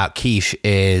shit. about quiche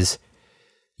is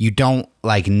you don't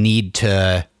like need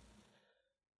to,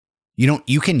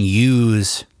 you can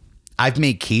use, I've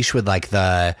made quiche with like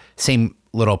the same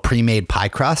little pre-made pie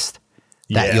crust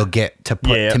that Yeah. you'll get to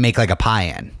put Yeah. to make like a pie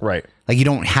in. Right. Like you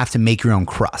don't have to make your own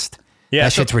crust. Yeah,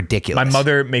 that so shit's ridiculous. My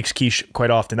mother makes quiche quite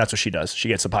often. That's what she does. She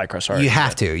gets the pie crust already. You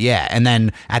have to, yeah. And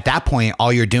then at that point,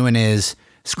 all you're doing is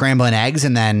scrambling eggs,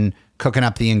 and then cooking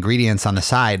up the ingredients on the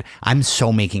side. I'm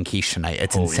so making quiche tonight.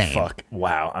 It's Holy insane. fuck.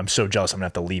 Wow. I'm so jealous. I'm going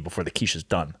to have to leave before the quiche is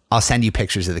done. I'll send you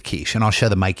pictures of the quiche, and I'll show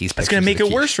the Mikeys pictures. It's going to make of it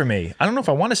the worse quiche. for me. I don't know if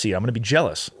I want to see it. I'm going to be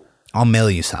jealous. I'll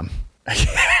mail you some.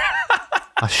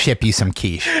 I'll ship you some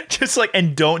quiche. Just like,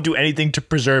 and don't do anything to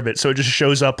preserve it. So it just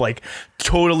shows up like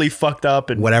totally fucked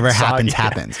up and Whatever soggy.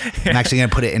 happens. I'm actually going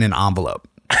to put it in an envelope.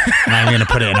 And I'm going to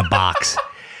put it in a box.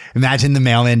 Imagine the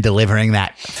mailman delivering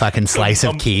that fucking slice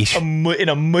of quiche. In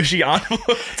a mushy envelope.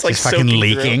 It's like Just fucking soaking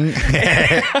leaking.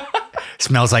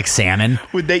 Smells like salmon.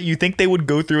 You think they would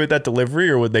go through with that delivery,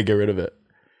 or would they get rid of it?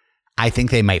 I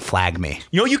think they might flag me.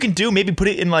 You know what you can do? Maybe put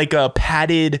it in like a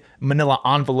padded manila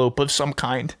envelope of some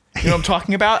kind. You know what I'm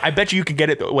talking about? I bet you could get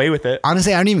it away with it.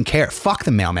 Honestly, I don't even care. Fuck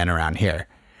the mailmen around here.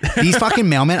 These fucking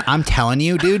mailmen, I'm telling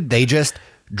you, dude, they just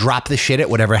drop the shit at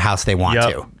whatever house they want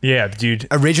to. Yeah, dude.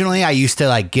 Originally, I used to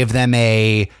like give them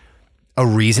a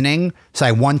reasoning. So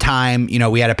like one time,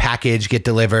 we had a package get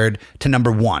delivered to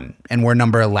number 1 and we're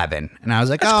number 11. And I was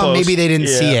like, That's oh, close. maybe they didn't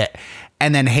see Yeah. it.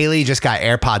 And then Haley just got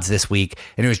AirPods this week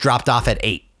and it was dropped off at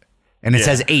 8. And it Yeah.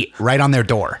 says 8 right on their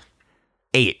door.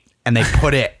 8. And they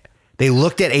put it, they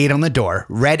looked at 8 on the door,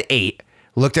 read 8,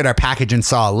 looked at our package and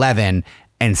saw 11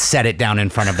 and set it down in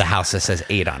front of the house that says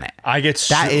 8 on it.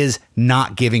 That is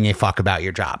not giving a fuck about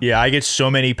your job. Yeah, I get so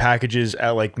many packages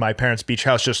at like my parents' beach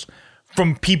house just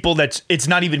from people it's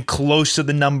not even close to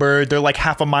the number. They're like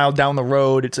half a mile down the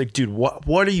road. It's like, dude,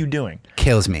 what are you doing?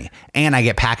 Kills me. And I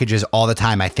get packages all the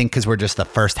time. I think because we're just the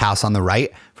first house on the right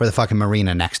for the fucking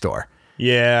marina next door.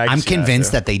 Yeah, I'm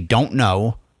convinced that they don't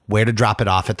know where to drop it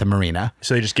off at the marina.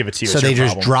 So they just give it to you. So It's they your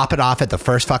just problem. drop it off at the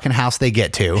first fucking house they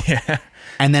get to.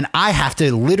 And then I have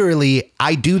to literally,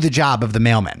 I do the job of the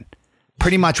mailman.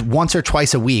 Pretty much once or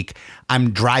twice a week,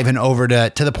 I'm driving over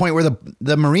to the point where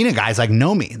the marina guys like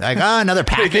know me. Like, another You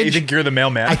package. think you're the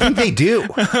mailman? I think they do.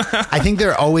 I think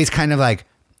they're always kind of like,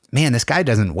 man, this guy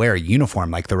doesn't wear a uniform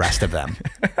like the rest of them.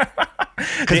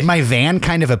 Because my van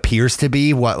kind of appears to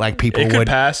be what like people it could would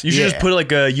pass. You should Yeah. just put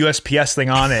like a USPS thing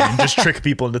on it and just trick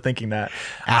people into thinking that.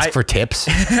 ask for tips.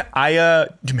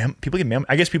 People get mail.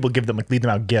 I guess people leave them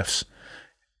out gifts.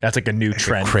 That's like a new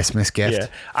trend. Christmas gift.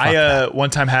 Yeah. I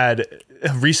one time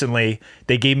recently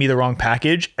they gave me the wrong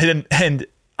package and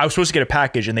I was supposed to get a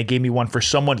package and they gave me one for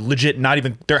someone legit, not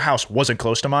even their house wasn't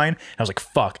close to mine. And I was like,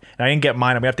 fuck. And I didn't get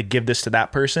mine. I'm gonna have to give this to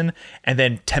that person. And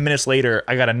then 10 minutes later,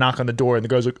 I got a knock on the door and the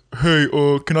guy's like, hey,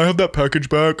 can I have that package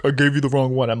back? I gave you the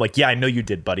wrong one. I'm like, yeah, I know you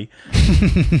did, buddy.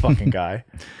 Fucking guy.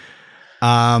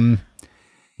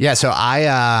 Yeah, so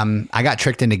I got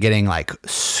tricked into getting like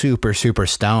super, super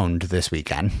stoned this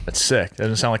weekend. That's sick. That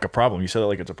doesn't sound like a problem. You said it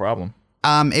like it's a problem.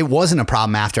 It wasn't a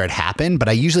problem after it happened, but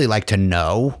I usually like to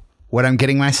know what I'm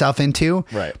getting myself into.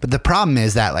 Right. But the problem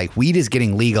is that like weed is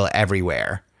getting legal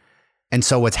everywhere. And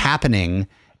so what's happening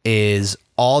is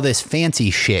all this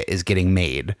fancy shit is getting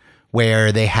made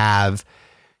where they have,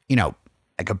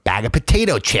 like a bag of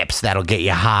potato chips that'll get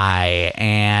you high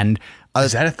and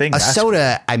Is that a thing? A That's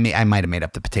soda. I might have made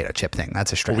up the potato chip thing.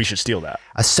 That's a stretch. We should steal that.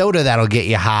 A soda that'll get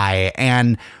you high.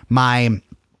 And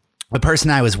the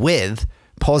person I was with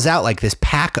pulls out like this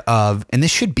pack of, and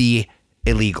this should be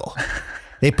illegal.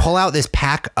 They pull out this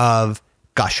pack of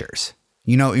Gushers.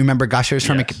 You remember Gushers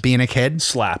from Yes. being a kid?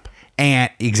 Slap.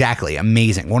 And exactly.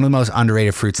 Amazing. One of the most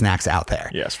underrated fruit snacks out there.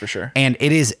 Yes, for sure. And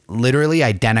it is literally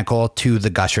identical to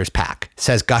the Gushers pack.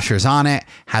 Says Gushers on it,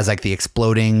 has like the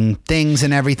exploding things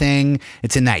and everything.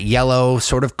 It's in that yellow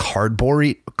sort of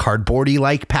cardboardy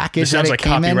like package. It sounds that like it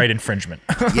came copyright in. infringement.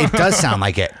 It does sound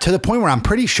like it, to the point where I'm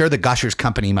pretty sure the Gushers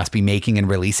company must be making and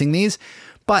releasing these,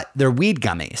 but they're weed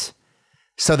gummies.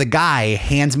 So the guy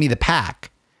hands me the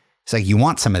pack. He's like, you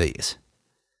want some of these?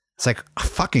 It's like,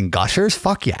 fucking Gushers?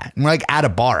 Fuck yeah. And we're like at a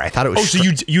bar. I thought it was... Oh, so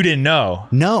you didn't know?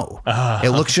 No.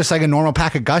 It looks just like a normal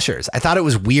pack of Gushers. I thought it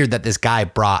was weird that this guy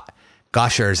brought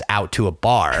Gushers out to a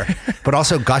bar, but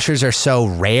also Gushers are so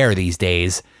rare these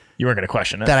days You weren't going to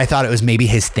question it. that I thought it was maybe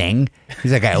his thing.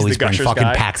 He's like, I always bring Gushers fucking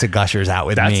guy. packs of Gushers out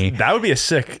with me. That would be a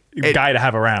sick guy to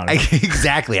have around.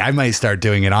 Exactly. I might start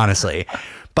doing it, honestly.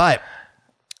 But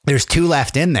there's 2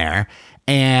 left in there.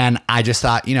 And I just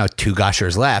thought, 2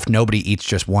 Gushers left. Nobody eats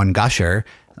just 1 Gusher.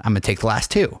 I'm going to take the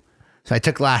last 2. So I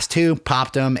took the last 2,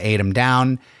 popped them, ate them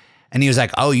down. And he was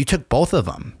like, oh, you took both of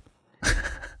them. And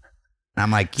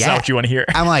I'm like, yeah. Is that what you want to hear?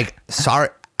 I'm like, sorry.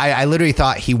 I literally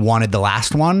thought he wanted the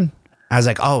last one. I was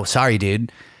like, oh, sorry,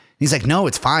 dude. He's like, no,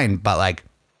 it's fine. But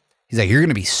he's like, you're going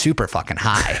to be super fucking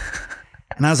high.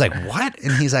 And I was like, what?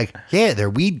 And he's like, yeah,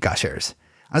 they're weed Gushers.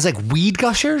 I was like, weed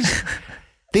Gushers?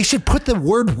 They should put the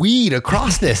word weed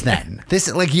across this then.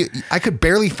 I could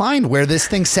barely find where this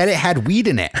thing said it had weed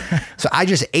in it. So I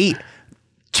just ate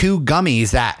 2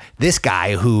 gummies that this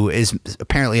guy, who is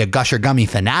apparently a Gusher gummy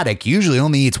fanatic, usually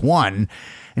only eats 1.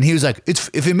 And he was like, if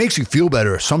it makes you feel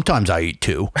better, sometimes I eat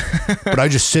 2, but I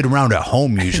just sit around at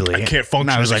home usually. I can't function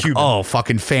And I was as a like, human. oh,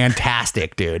 fucking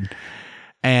fantastic, dude.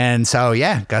 And so,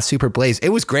 yeah, got super blazed. It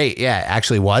was great. Yeah, it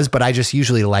actually was. But I just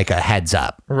usually like a heads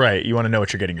up. Right. You want to know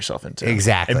what you're getting yourself into.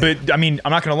 Exactly. But I mean,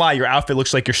 I'm not going to lie. Your outfit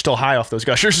looks like you're still high off those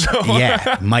gushers. So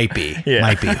Yeah, might be. Yeah.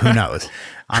 Might be. Who knows?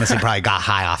 Honestly, probably got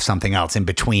high off something else in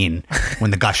between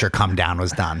when the Gusher come down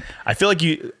was done. I feel like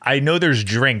I know there's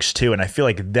drinks too. And I feel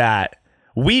like that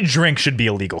weed drink should be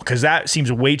illegal because that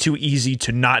seems way too easy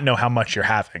to not know how much you're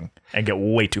having and get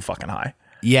way too fucking high.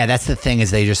 Yeah, that's the thing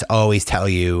is they just always tell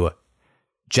you,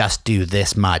 just do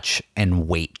this much and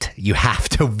wait. You have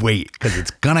to wait because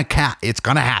it's gonna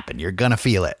happen. You're gonna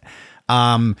feel it.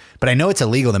 But I know it's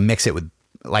illegal to mix it with,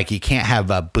 like, you can't have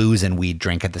a booze and weed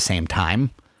drink at the same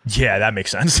time. Yeah, that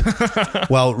makes sense.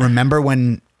 Well, remember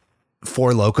when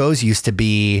Four Locos used to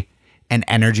be an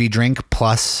energy drink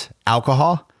plus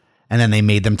alcohol, and then they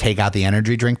made them take out the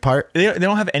energy drink part? They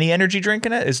don't have any energy drink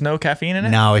in it? There's no caffeine in it?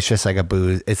 No, it's just like a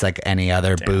booze. It's like any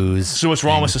other booze. So what's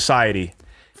wrong with society?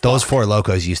 Those Four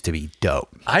Locos used to be dope.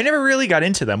 I never really got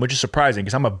into them, which is surprising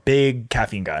because I'm a big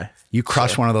caffeine guy. You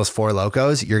crush one of those Four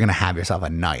Locos, you're gonna have yourself a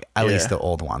night. At least the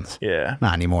old ones. Yeah.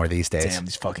 Not anymore these days. Damn,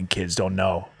 these fucking kids don't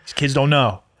know. These kids don't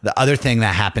know. The other thing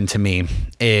that happened to me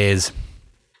is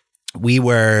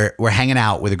we're hanging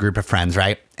out with a group of friends,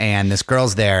 right? And this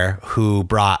girl's there who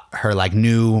brought her like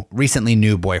recently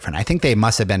new boyfriend. I think they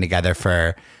must have been together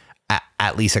for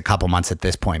at least a couple months at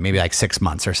this point, maybe like 6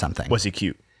 months or something. Was he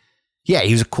cute? Yeah,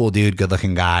 he was a cool dude, good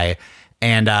looking guy.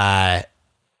 And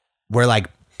we're like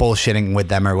bullshitting with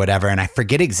them or whatever. And I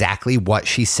forget exactly what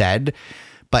she said,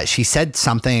 but she said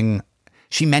something,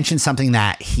 she mentioned something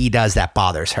that he does that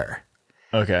bothers her.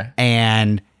 Okay.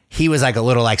 And he was like a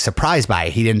little like surprised by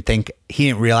it. He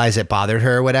didn't realize it bothered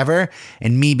her or whatever.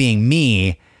 And me being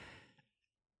me,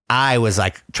 I was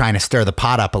like trying to stir the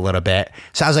pot up a little bit.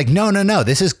 So I was like, no,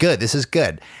 this is good. This is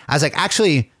good. I was like,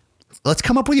 actually, let's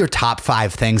come up with your top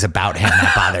 5 things about him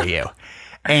that bother you.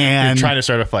 And You're trying to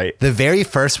start a fight. the very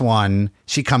first one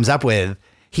she comes up with,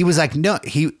 he was like, no,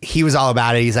 he was all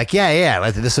about it. He's like, yeah,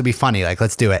 this will be funny. Like,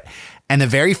 let's do it. And the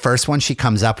very first one she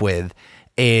comes up with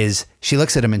is she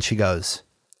looks at him and she goes,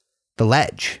 the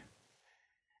ledge.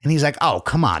 And he's like, oh,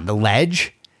 come on, the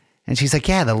ledge? And she's like,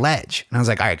 yeah, the ledge. And I was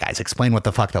like, all right, guys, explain what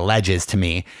the fuck the ledge is to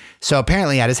me. So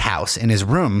apparently at his house, in his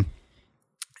room,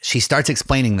 she starts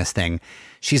explaining this thing.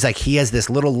 She's like, he has this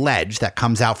little ledge that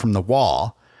comes out from the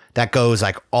wall that goes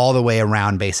like all the way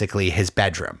around basically his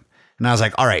bedroom. And I was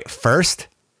like, all right, first,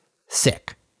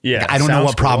 sick. Yeah, Like, I don't know sounds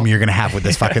what problem cool. you're going to have with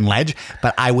this fucking ledge,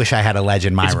 but I wish I had a ledge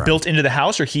in my It's room. built into the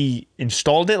house or he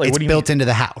installed it? Like, It's what do you built into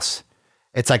the house.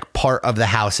 It's like part of the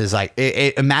house is like,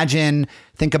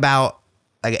 think about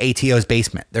like ATO's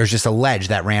basement. There's just a ledge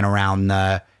that ran around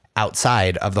the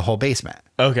outside of the whole basement.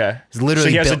 mean? Okay. It's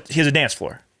literally so built- he has a dance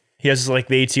floor. He has like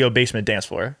the ATO basement dance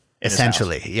floor. In his house.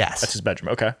 Essentially, yes. That's his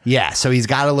bedroom. Okay. Yeah. So he's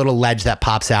got a little ledge that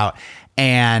pops out,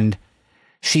 and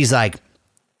she's like,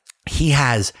 he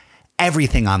has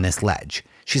everything on this ledge.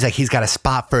 She's like, he's got a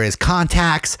spot for his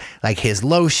contacts, like his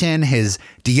lotion, his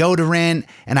deodorant.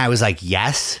 And I was like,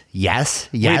 yes.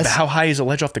 Wait, but how high is a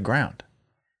ledge off the ground?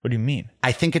 What do you mean?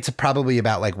 I think it's probably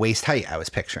about like waist height, I was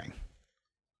picturing.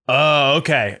 Oh,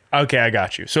 okay. Okay, I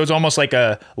got you. So it's almost like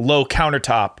a low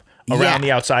countertop around Yeah.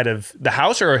 the outside of the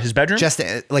house or his bedroom? Just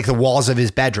like the walls of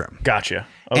his bedroom. Gotcha.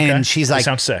 Okay. And she's That like,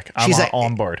 sounds sick. I'm she's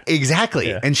on board. Exactly.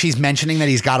 Yeah. And she's mentioning that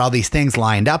he's got all these things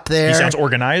lined up there. He sounds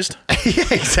organized. Yeah,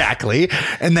 exactly.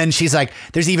 And then she's like,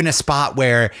 there's even a spot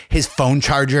where his phone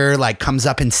charger like comes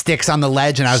up and sticks on the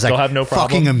ledge. And I was Still like, have no problem.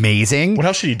 fucking amazing. What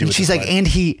else should he do And with she's this like,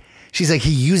 ledge? she's like,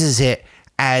 he uses it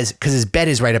as, cause his bed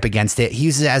is right up against it. He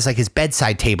uses it as like his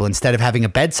bedside table instead of having a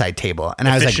bedside table. And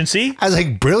Efficiency? I was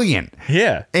like, brilliant.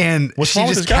 Yeah. And What's she wrong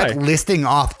with just this kept guy? listing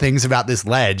off things about this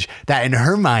ledge that in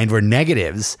her mind were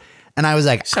negatives. And I was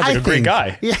like, Sounds like a great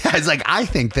guy. Yeah, I was like, I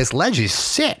think this ledge is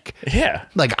sick. Yeah.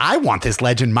 Like, I want this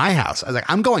ledge in my house. I was like,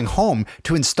 I'm going home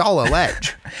to install a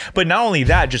ledge. But not only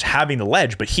that, just having the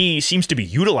ledge, but he seems to be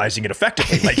utilizing it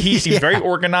effectively. Like he seems very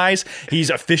organized. He's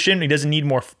efficient. He doesn't need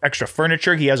more extra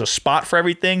furniture. He has a spot for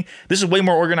everything. This is way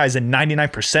more organized than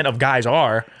 99% of guys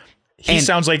are. He And-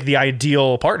 sounds like the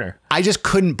ideal partner. I just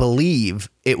couldn't believe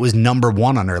it was number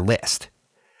 1 on her list.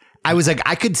 I was like,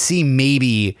 I could see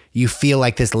maybe you feel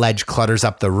like this ledge clutters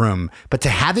up the room, but to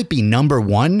have it be number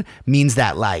 1 means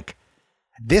that like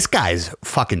This guy's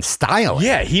fucking styling.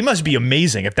 Yeah, he must be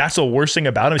amazing. If that's the worst thing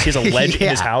about him is he has a ledge in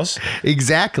his Yeah, house.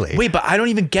 Exactly. Wait, but I don't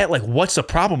even get like what's the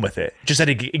problem with it? Just that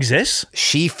it exists?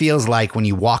 She feels like when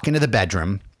you walk into the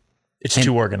bedroom It's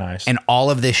too organized. and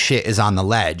all of this shit is on the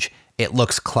ledge, it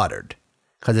looks cluttered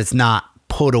because it's not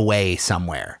put away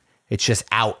somewhere. It's just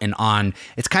out and on.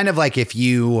 It's kind of like if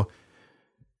you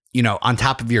know, on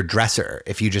top of your dresser,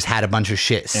 if you just had a bunch of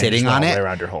shit sitting on it.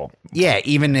 around your hole. Yeah,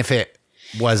 even if it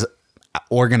was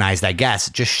organized, I guess,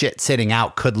 just shit sitting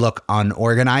out could look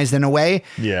unorganized in a way.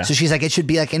 Yeah. So she's like, it should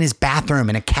be like in his bathroom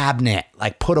in a cabinet,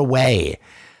 like put away.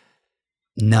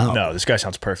 No. No, this guy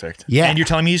sounds perfect. Yeah. And you're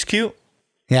telling me he's cute?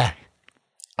 Yeah.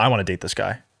 I want to date this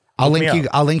guy. I'll Hook me link you.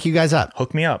 up. I'll link you guys up.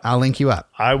 Hook me up. I'll link you up.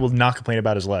 I will not complain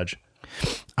about his ledge.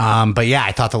 But yeah,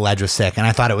 I thought the ledge was sick, and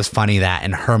I thought it was funny that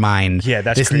in her mind, Yeah,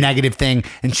 that's this creepy. negative thing.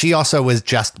 And she also was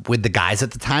just with the guys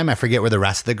at the time. I forget where the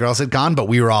rest of the girls had gone, but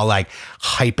we were all like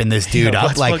hyping this dude Yeah, up,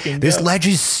 let's like fucking this go. ledge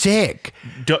is sick.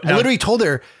 I Now- literally told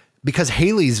her because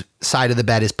Haley's side of the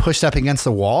bed is pushed up against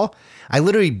the wall. I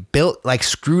literally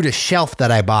screwed a shelf that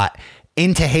I bought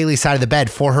into Haley's side of the bed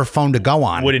for her phone to go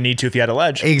on. Wouldn't need to if you had a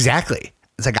ledge. Exactly.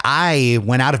 It's like I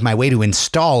went out of my way to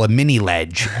install a mini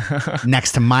ledge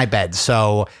next to my bed,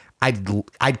 so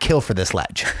I'd kill for this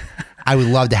ledge. I would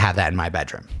love to have that in my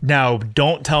bedroom. Now,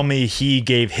 don't tell me he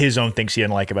gave his own things he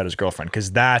didn't like about his girlfriend,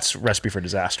 because that's recipe for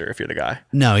disaster if you're the guy.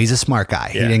 No, he's a smart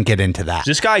guy. Yeah. He didn't get into that.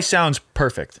 This guy sounds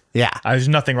perfect. Yeah. There's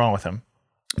nothing wrong with him.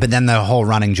 But then the whole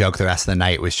running joke the rest of the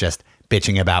night was just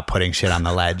bitching about putting shit on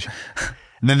the ledge.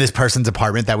 And then this person's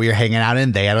apartment that we were hanging out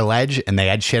in, they had a ledge and they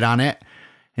had shit on it.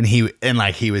 And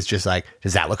he was just like,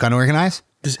 does that look unorganized?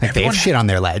 Does Like, they have everyone- shit on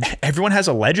their ledge. Everyone has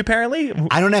a ledge, apparently.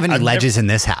 I don't have any I've ledges in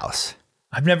this house.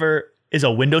 I've never. Is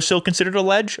a windowsill considered a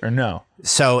ledge or no?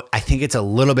 So I think it's a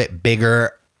little bit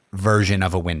bigger version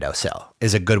of a windowsill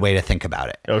is a good way to think about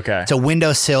it. Okay. It's a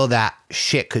windowsill that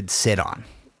shit could sit on.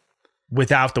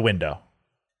 Without the window,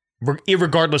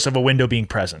 irregardless of a window being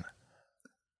present,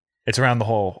 it's around the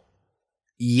whole.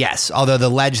 Yes. Although the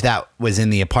ledge that was in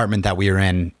the apartment that we were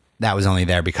in, that was only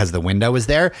there because the window was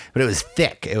there, but it was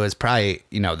thick. It was probably,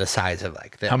 the size of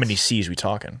like this. How many C's we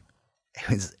talking?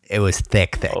 It was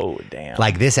thick. Oh damn!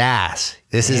 Like this ass.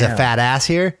 This is a Damn. fat ass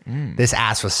here. This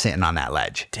ass was sitting on that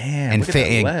ledge. Damn, And look at that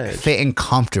fitting ledge. fitting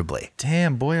comfortably.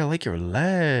 Damn, boy, I like your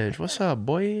ledge. What's up,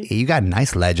 boy? Hey, you got a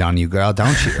nice ledge on you, girl,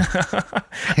 don't you?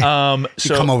 You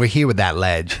So come over here with that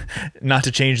ledge. not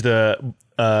to change the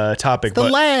topic, The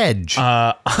but ledge.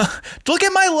 look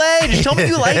at my ledge. Tell me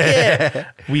you like it.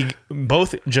 We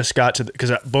both just got to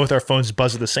because both our phones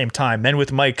buzzed at the same time. Men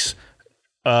with Mike's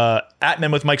at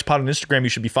Men with Mike's pod on Instagram. You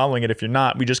should be following it if you're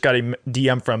not. We just got a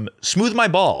DM from Smooth My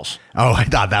Balls. Oh, I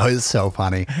thought that was so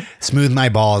funny. Smooth My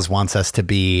Balls wants us to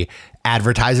be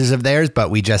advertisers of theirs, but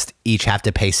we just each have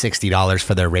to pay $60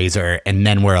 for their razor, and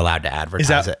then we're allowed to advertise Is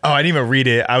that? it. Oh, I didn't even read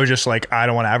it. I was just like, I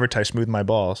don't want to advertise Smooth My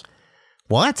Balls.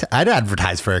 What? I'd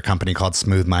advertise for a company called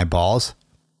Smooth My Balls.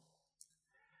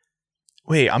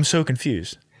 Wait, I'm so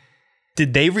confused.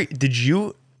 Did they? Did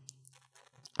you?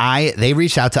 They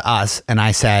reached out to us, and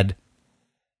I said,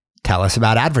 tell us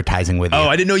about advertising with you. Oh,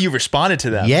 I didn't know you responded to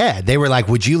them. Yeah, they were like,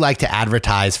 would you like to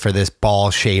advertise for this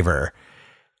ball shaver?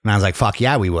 And I was like, fuck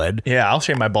yeah, we would. Yeah, I'll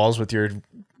shave my balls with your.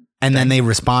 And then they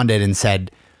responded and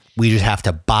said, we just have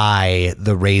to buy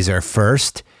the razor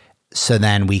first, so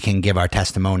then we can give our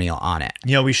testimonial on it.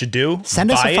 You know what we should do? Send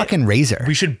us Buy a it. fucking razor.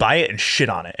 We should buy it and shit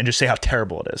on it and just say how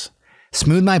terrible it is.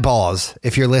 Smooth My Balls,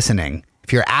 if you're listening,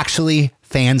 if you're actually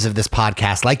fans of this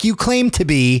podcast like you claim to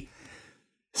be,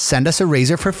 send us a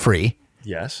razor for free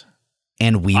Yes.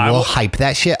 and we will hype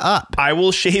that shit up. I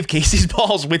will shave Casey's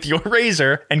balls with your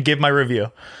razor and give my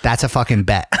review. That's a fucking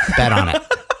bet. Bet on it.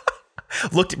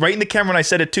 Looked right in the camera when I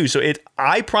said it too. So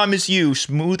I promise you,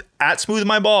 Smooth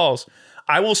My Balls.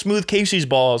 I will smooth Casey's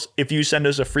balls if you send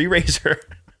us a free razor.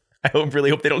 I really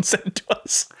hope they don't send it to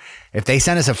us. If they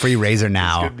send us a free razor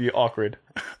now, It'd be awkward.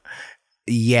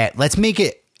 yeah, let's make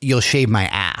it you'll shave my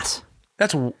ass.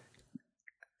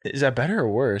 Is that better or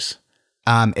worse?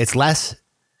 It's less.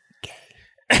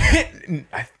 I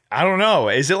don't know.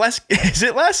 Is it less? Is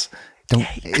it less? Don't.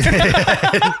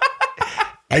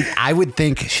 I would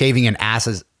think shaving an ass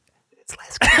is it's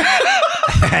less.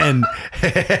 And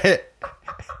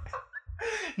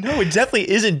No, it definitely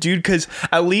isn't, dude. Because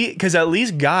at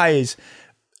least guys,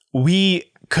 we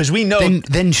know.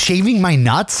 then shaving my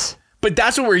nuts. But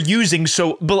that's what we're using.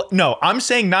 So, but no, I'm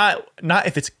saying not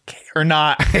if it's gay or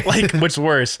not. Like, what's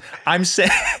worse? I'm saying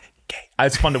gay.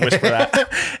 It's fun to whisper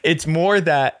that. It's more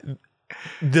that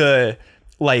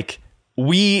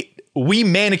we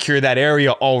manicure that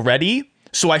area already.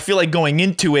 So I feel like going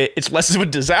into it, it's less of a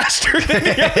disaster than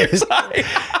the other side.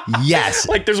 Yes.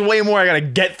 Like there's way more I gotta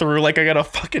get through. Like I gotta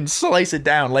fucking slice it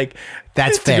down. Like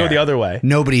That's to fair. go the other way.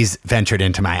 Nobody's ventured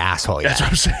into my asshole yet. That's what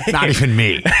I'm saying. Not even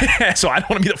me. So I don't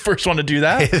want to be the first one to do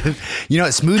that. You know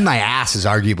what? Smooth My Ass is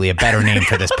arguably a better name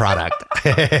for this product.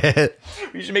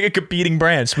 We should make a competing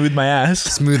brand. Smooth My Ass.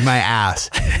 Smooth My Ass.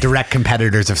 Direct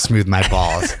competitors of Smooth My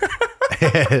Balls.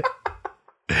 Yeah.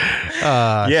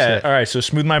 shit. All right. So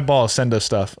Smooth My Balls. Send us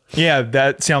stuff. Yeah.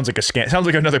 That sounds like a scam. Sounds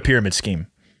like another pyramid scheme.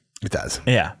 It does.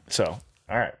 Yeah. So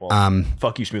all right. Well,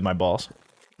 fuck you, Smooth My Balls.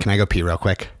 Can I go pee real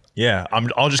quick? Yeah.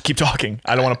 I'll just keep talking.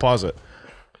 I don't want to pause it.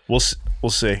 We'll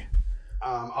see.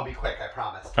 I'll be quick. I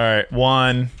promise. All right.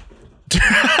 1.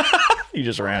 You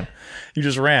just ran.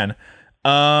 Okay.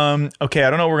 I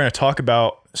don't know what we're gonna talk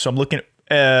about. So I'm looking at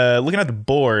the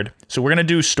board. So we're gonna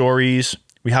do stories.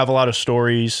 We have a lot of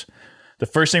stories. The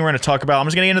first thing we're gonna talk about, I'm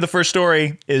just gonna get into the first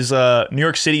story, is New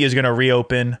York City is gonna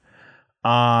reopen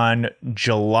on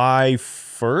July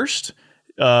 1st.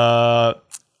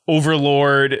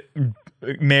 Overlord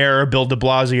Mayor Bill de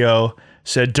Blasio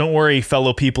said, "Don't worry,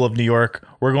 fellow people of New York,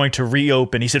 we're going to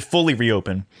reopen." He said fully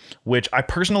reopen, which I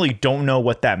personally don't know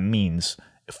what that means.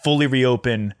 Fully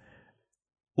reopen,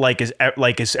 is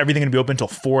everything going to be open until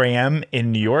 4 a.m.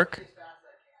 in New York?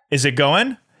 Is it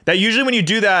going? That usually when you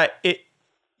do that,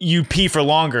 you pee for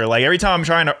longer. Like every time I'm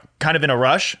trying to kind of in a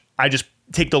rush, I just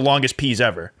take the longest pees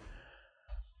ever.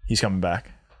 He's coming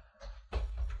back.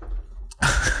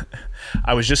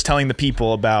 I was just telling the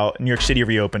people about New York City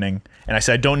reopening, and I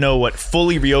said, I don't know what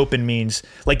fully reopen means.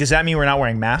 Like, does that mean we're not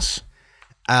wearing masks?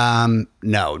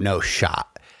 No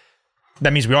shot.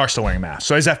 That means we are still wearing masks.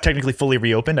 So is that technically fully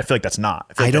reopened? I feel like that's not.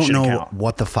 I, feel like I that don't shouldn't know count.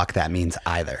 what the fuck that means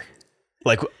either.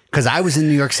 Like, Because I was in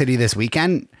New York City this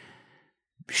weekend.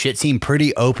 Shit seemed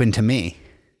pretty open to me.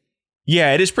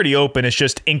 yeah, it is pretty open. It's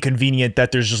just inconvenient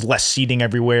that there's just less seating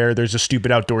everywhere. There's a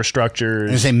stupid outdoor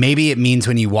structures. I say maybe it means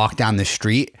when you walk down the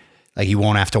street, like you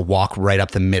won't have to walk right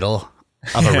up the middle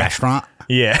of a restaurant.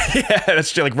 Yeah,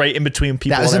 that's just like right in between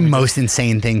people. That was and the everything. most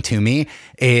insane thing to me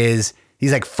is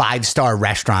these like 5-star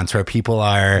restaurants where people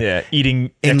are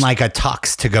eating in like a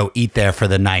tux to go eat there for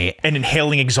the night. and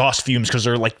inhaling exhaust fumes because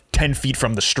they're like 10 feet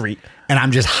from the street. And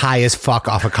I'm just high as fuck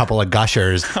off a couple of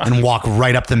gushers and walk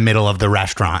right up the middle of the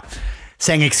restaurant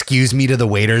saying excuse me to the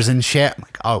waiters and shit. I'm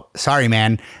like, oh, sorry,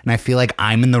 man. And I feel like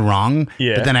I'm in the wrong.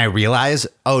 Yeah. But then I realize,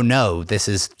 oh no, this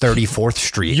is 34th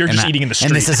Street. You're and just eating in the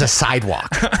And this street. is a sidewalk.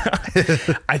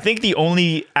 I think the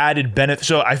only added benefit,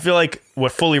 so I feel like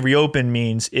what fully reopen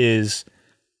means is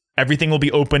everything will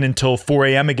be open until 4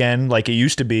 a.m. again, like it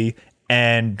used to be,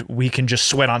 and we can just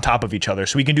sweat on top of each other.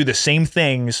 So we can do the same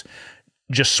things,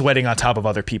 just sweating on top of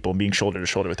other people and being shoulder to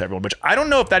shoulder with everyone, which I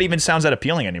don't know if that even sounds that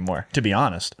appealing anymore, to be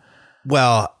honest.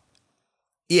 Well,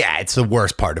 yeah, it's the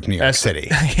worst part of New York City.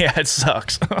 Yeah, it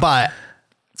sucks. But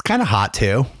it's kind of hot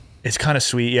too. It's kind of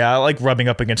sweet. Yeah, I like rubbing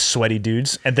up against sweaty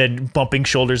dudes and then bumping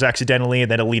shoulders accidentally and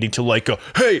then it leading to like,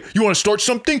 hey, you want to start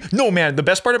something? No, man. The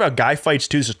best part about guy fights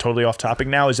too, this is totally off topic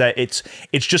now, is that it's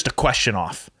just a question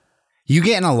off. You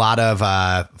get in a lot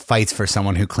of fights for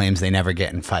someone who claims they never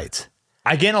get in fights.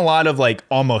 I get in a lot of like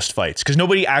almost fights because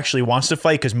nobody actually wants to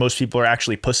fight because most people are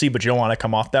actually pussy, but you don't want to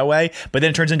come off that way. But then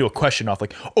it turns into a question off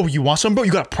like, oh, you want some, bro?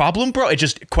 You got a problem, bro? It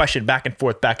just question back and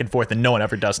forth, and no one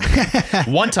ever does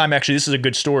anything. One time, actually, this is a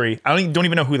good story. I don't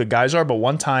even know who the guys are, but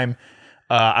one time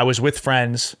I was with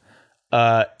friends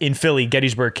in Philly,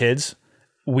 Gettysburg Kids.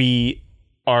 We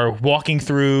are walking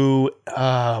through,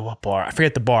 what bar? I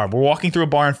forget the bar. We're walking through a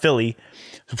bar in Philly.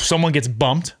 Someone gets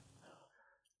bumped.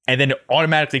 And then it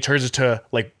automatically turns into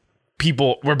like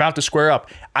people, we're about to square up.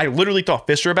 I literally thought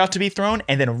fists were about to be thrown.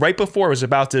 And then right before it was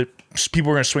people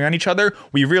were going to swing on each other,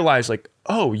 we realized like,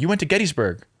 oh, you went to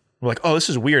Gettysburg. We're like, oh, this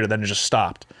is weird. And then it just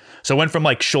stopped. So it went from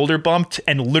like shoulder bumped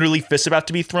and literally fists about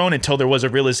to be thrown until there was a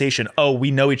realization, oh, we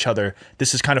know each other.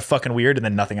 This is kind of fucking weird. And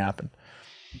then nothing happened.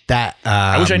 That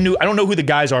I wish I knew. I don't know who the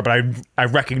guys are, but I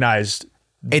recognized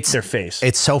their face.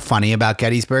 It's so funny about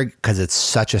Gettysburg because it's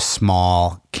such a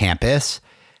small campus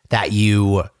that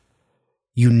you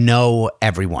know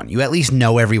everyone. You at least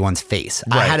know everyone's face.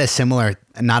 Right. I had a similar,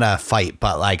 not a fight,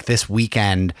 but like this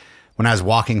weekend when I was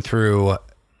walking through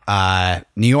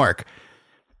New York,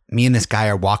 me and this guy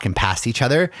are walking past each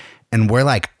other and we're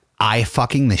like eye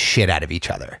fucking the shit out of each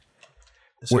other.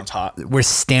 This sounds hot. We're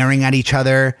staring at each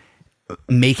other,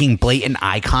 making blatant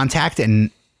eye contact and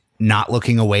not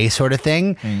looking away sort of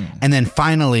thing. And then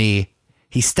finally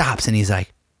he stops and he's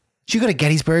like, did you go to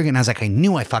Gettysburg? And I was like, I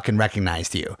knew I fucking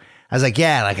recognized you. I was like,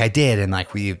 yeah, like I did. And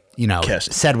like we,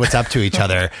 Kissed. said what's up to each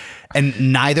other.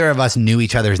 And neither of us knew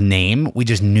each other's name. We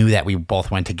just knew that we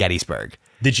both went to Gettysburg.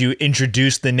 Did you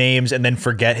introduce the names and then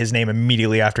forget his name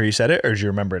immediately after you said it, or did you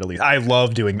remember it at least? I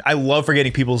love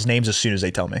forgetting people's names as soon as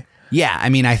they tell me. Yeah, I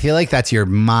mean, I feel like that's your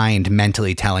mind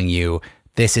mentally telling you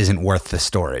this isn't worth the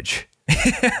storage.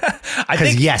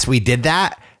 Because yes, we did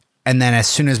that, and then as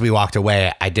soon as we walked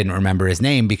away, I didn't remember his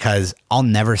name because I'll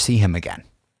never see him again,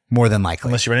 more than likely.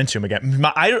 Unless you run into him again.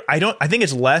 I think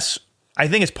it's less. I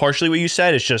think it's partially what you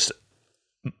said. It's just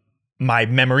my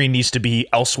memory needs to be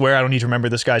elsewhere. I don't need to remember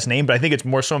this guy's name, but I think it's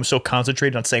more so I'm so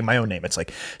concentrated on saying my own name. It's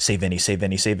like, say Vinny, say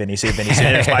Vinny, say Vinny, say Vinny.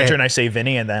 And it's my turn. I say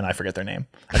Vinny, and then I forget their name.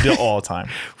 I do it all the time.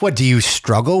 What, do you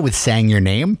struggle with saying your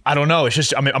name? I don't know. It's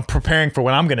just, I'm preparing for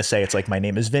what I'm going to say. It's like, my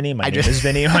name is Vinny. My name is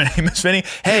Vinny. My name is Vinny.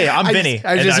 Hey, I'm Vinny.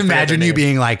 I just imagine you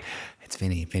being like, it's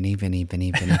Vinny.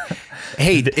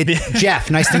 Hey, it's Jeff.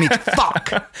 Nice to meet you.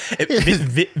 Fuck.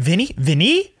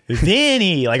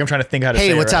 Vinny. Like, I'm trying to think how to say it.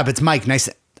 Hey, what's up? It's Mike. Nice.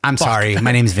 I'm sorry.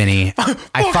 My name's Vinny.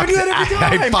 I fuck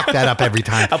that up every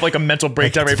time. I have like a mental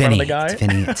breakdown right in front of the guy.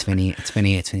 It's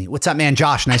Vinny. What's up, man?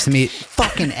 Josh, nice to meet you.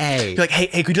 Fucking A. You're like, hey,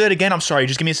 could you do that again? I'm sorry.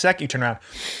 Just give me a sec. You turn around.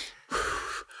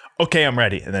 Okay, I'm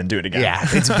ready. And then do it again. Yeah,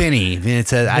 it's Vinny. That's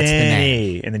the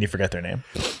name. And then you forget their name.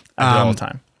 I do it all the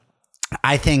time.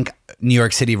 I think New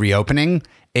York City reopening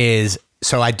is,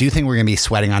 so I do think we're going to be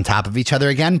sweating on top of each other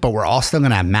again, but we're all still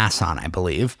going to have masks on, I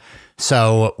believe.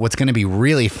 So what's going to be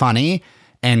really funny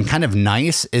and kind of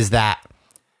nice is that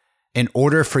in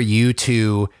order for you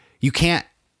can't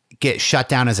get shut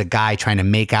down as a guy trying to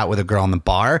make out with a girl in the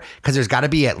bar, because there's got to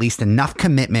be at least enough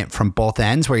commitment from both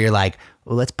ends where you're like,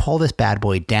 well, let's pull this bad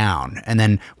boy down. And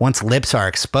then once lips are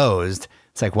exposed,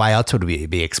 it's like, why else would we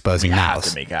be exposing mouths?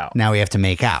 Have to make out. Now we have to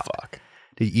make out. Fuck.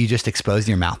 Did you just expose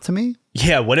your mouth to me?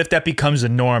 Yeah, what if that becomes the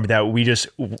norm that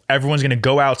everyone's going to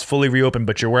go out, it's fully reopened,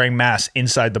 but you're wearing masks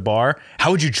inside the bar?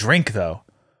 How would you drink though?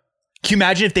 Can you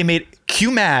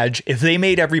imagine if they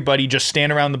made everybody just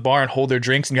stand around the bar and hold their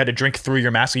drinks and you had to drink through your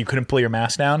mask and you couldn't pull your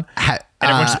mask down?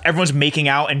 And everyone's making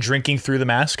out and drinking through the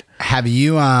mask? Have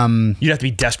you You'd have to be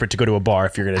desperate to go to a bar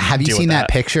if you're going to have you seen that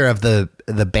picture of the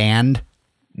band?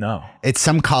 No. It's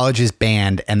some college's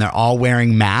band and they're all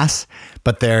wearing masks,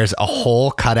 but there's a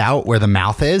hole cut out where the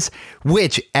mouth is,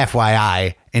 which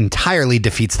FYI entirely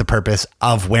defeats the purpose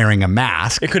of wearing a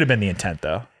mask. It could have been the intent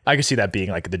though. I could see that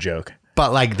being like the joke.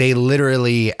 But like they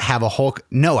literally have a whole,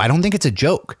 no, I don't think it's a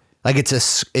joke. Like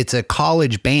it's a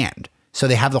college band. So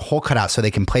they have the hole cut out so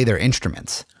they can play their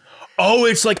instruments. Oh,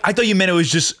 it's like, I thought you meant it was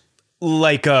just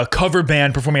like a cover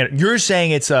band performing. You're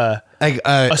saying it's a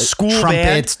school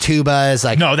trumpets, band? tubas,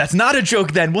 like no, that's not a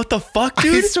joke then. What the fuck,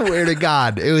 dude? I swear to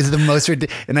God, it was the most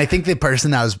ridiculous. And I think the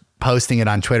person that was posting it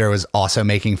on Twitter was also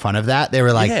making fun of that. They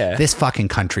were like, this fucking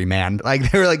country, man.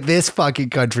 Like they were like, this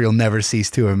fucking country will never cease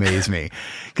to amaze me.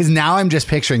 Because now I'm just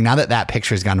picturing, now that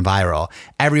picture's gone viral,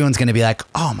 everyone's going to be like,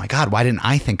 oh my God, why didn't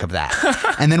I think of that?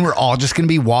 And then we're all just going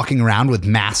to be walking around with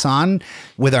masks on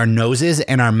with our noses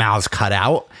and our mouths cut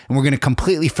out. And we're going to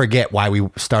completely forget why we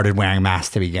started wearing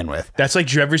masks to begin with. That's like,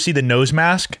 did you ever see the nose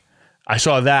mask? I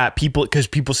saw that because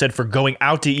people said for going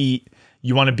out to eat,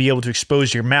 you want to be able to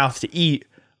expose your mouth to eat.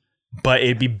 But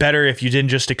it'd be better if you didn't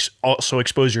just also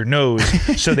expose your nose.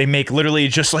 So they make literally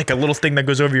just like a little thing that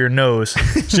goes over your nose,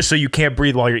 just so you can't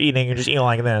breathe while you're eating. You're just eating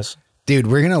like this. Dude,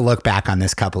 we're going to look back on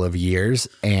this couple of years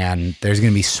and there's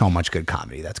going to be so much good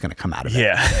comedy that's going to come out of it.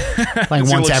 Yeah. Like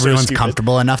once everyone's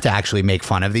comfortable enough to actually make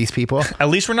fun of these people. At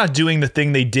least we're not doing the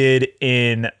thing they did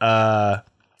in,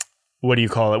 what do you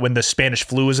call it? When the Spanish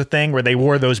flu was a thing where they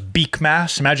wore those beak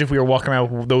masks. Imagine if we were walking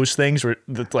around with those things where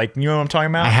like, you know what I'm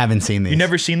talking about? I haven't seen these. You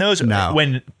never seen those?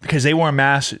 No. Because they wore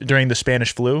masks during the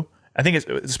Spanish flu. I think it's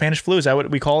the Spanish flu. Is that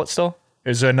what we call it still?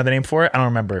 Is there another name for it? I don't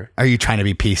remember. Are you trying to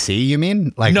be PC, you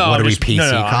mean? Like, no, what do we PC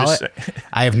call it?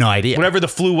 I have no idea. Whatever the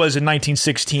flu was in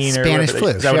 1916 or Spanish flu.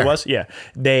 Is that what it was? Yeah.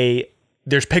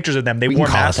 There's pictures of them. They wore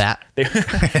masks. That.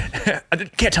 I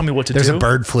can't tell me what to There's do. a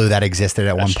bird flu that existed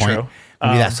at one point. True.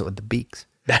 Maybe that's what the beaks.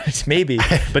 That's maybe,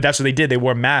 but that's what they did. They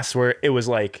wore masks where it was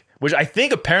like, which I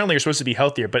think apparently are supposed to be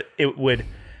healthier, but it would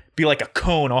be like a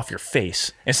cone off your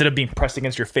face instead of being pressed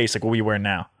against your face like what we wear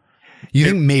now. You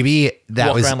think maybe that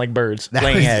walk was around like birds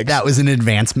laying eggs? That was an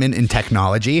advancement in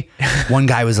technology. One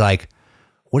guy was like,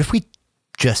 "What if we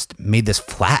just made this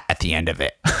flat at the end of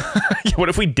it?" What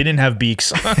if we didn't have beaks?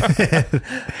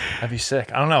 That'd be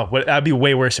sick. I don't know. That'd be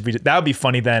way worse if we did. That would be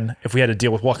funny then if we had to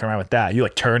deal with walking around with that. You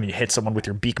like turn and you hit someone with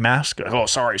your beak mask. Like, oh,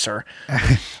 sorry, sir.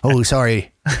 Oh,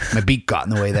 sorry. My beak got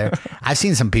in the way there. I've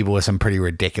seen some people with some pretty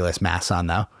ridiculous masks on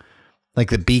though. Like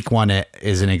the beak one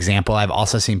is an example. I've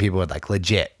also seen people with like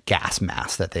legit gas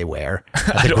masks that they wear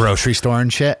at the grocery store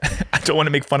and shit. I don't want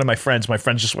to make fun of my friends. My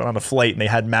friends just went on a flight and they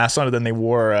had masks on it. Then they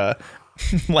wore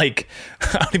like,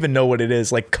 I don't even know what it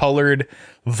is, like colored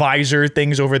visor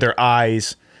things over their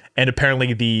eyes. And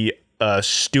apparently the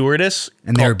stewardess,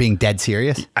 And they were being dead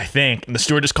serious. I think, and the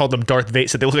stewardess called them Darth Vader,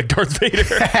 said they look like Darth Vader,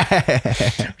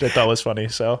 which I thought was funny.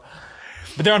 So,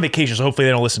 but they're on vacation, so hopefully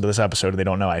they don't listen to this episode and they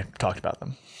don't know I talked about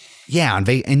them. Yeah,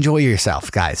 enjoy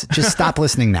yourself, guys. Just stop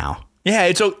listening now. Yeah,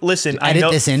 it's listen. I Edit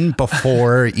know this in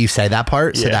before you say that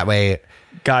part, so Yeah. that way.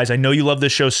 guys, I know you love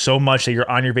this show so much that you're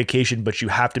on your vacation, but you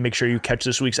have to make sure you catch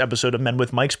this week's episode of Men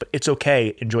with Mics. But it's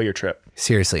okay. Enjoy your trip.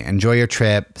 Seriously, enjoy your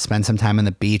trip. Spend some time on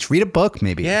the beach. Read a book,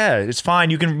 maybe. Yeah, it's fine.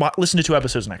 You can listen to 2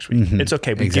 episodes next week. It's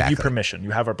okay. We give Exactly. you permission.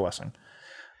 You have our blessing.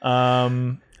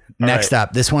 Next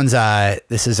up,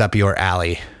 this is up your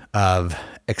alley of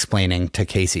explaining to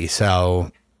Casey.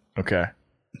 So Okay.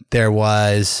 it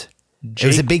was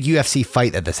a big UFC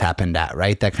fight that this happened at,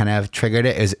 right? That kind of triggered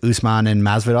it. It was Usman and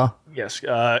Masvidal. Yes.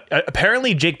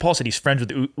 Apparently, Jake Paul said he's friends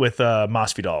with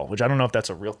Masvidal, which I don't know if that's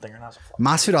a real thing or not.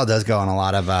 Masvidal does go on a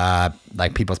lot of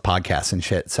like people's podcasts and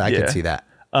shit, so I could see that.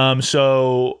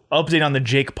 So update on the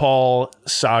Jake Paul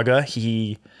saga.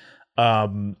 He,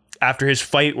 after his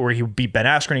fight where he beat Ben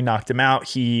Askren, he knocked him out.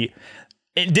 He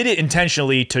did it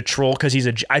intentionally to troll because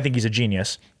I think he's a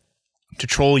genius. To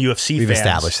troll UFC We've fans.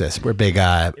 established this. We're big.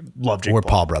 Love Jake We're Paul.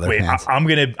 Paul brother Wait, fans. I'm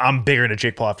bigger into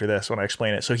Jake Paul after this when I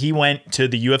explain it. So he went to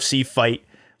the UFC fight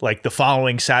like the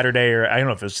following Saturday, or I don't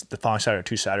know if it was the following Saturday or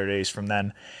 2 Saturdays from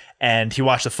then. And he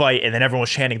watched the fight, and then everyone was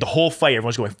chanting the whole fight.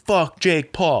 Everyone's going, "Fuck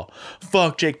Jake Paul,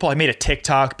 fuck Jake Paul." He made a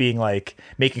TikTok being like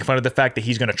making fun of the fact that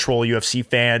he's going to troll UFC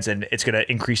fans and it's going to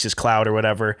increase his clout or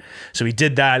whatever. So he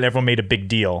did that, and everyone made a big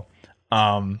deal.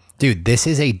 Dude, this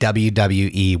is a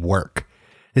WWE work.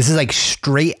 This is like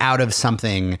straight out of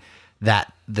something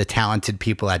that the talented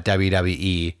people at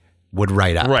WWE would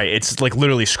write up. Right? It's like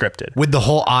literally scripted. With the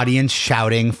whole audience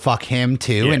shouting "fuck him"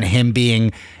 too, Yeah. and him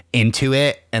being into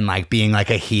it and like being like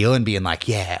a heel and being like,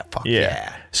 "Yeah, fuck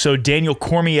yeah." So Daniel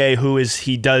Cormier,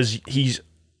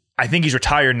 I think he's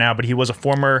retired now, but he was a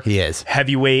former He is.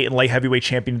 heavyweight and light heavyweight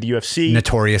champion of the UFC.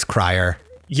 Notorious crier.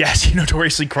 Yes, he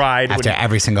notoriously cried. After when,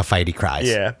 every single fight he cries.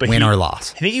 yeah, but win or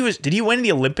loss. I think did he win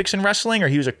the Olympics in wrestling, or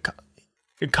he was a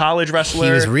college wrestler?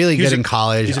 He was really good in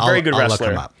college. He's a very good I'll look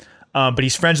wrestler. him up. But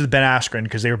he's friends with Ben Askren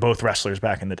because they were both wrestlers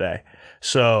back in the day.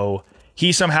 So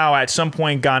he somehow at some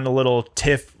point got in a little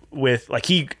tiff with, like,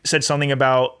 he said something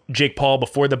about Jake Paul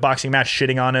before the boxing match,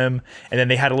 shitting on him, and then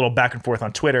they had a little back and forth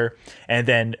on Twitter. And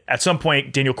then at some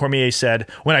point, Daniel Cormier said,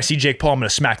 "When I see Jake Paul, I'm going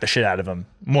to smack the shit out of him."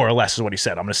 More or less is what he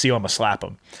said. "I'm going to see him, I'm going to slap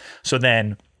him." So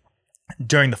then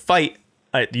during the fight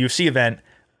at the UFC event,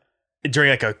 during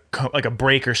like a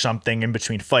break or something in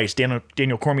between fights, Daniel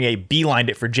Cormier beelined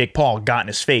it for Jake Paul, got in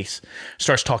his face,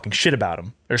 starts talking shit about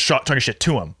him, or talking shit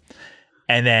to him.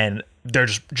 And then they're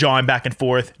just jawing back and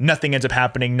forth. Nothing ends up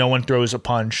happening. No one throws a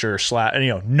punch or slap.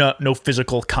 No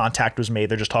physical contact was made.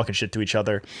 They're just talking shit to each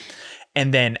other.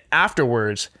 And then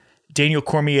afterwards, Daniel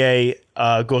Cormier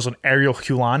goes on Ariel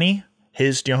Helwani. Do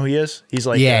you know who he is? He's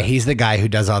like, He's the guy who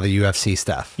does all the UFC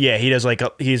stuff. yeah, he does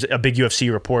he's a big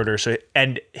UFC reporter. So,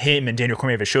 and him and Daniel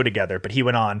Cormier have a show together, but he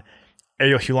went on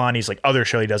Ariel Helwani's like other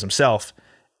show he does himself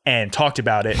and talked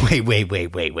about it.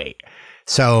 Wait.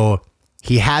 So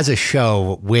he has a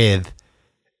show with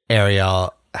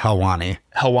Ariel Helwani.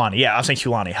 Helwani. Yeah, I was saying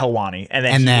Helwani. And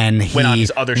And he then went on he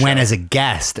his other show. went as a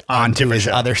guest onto different his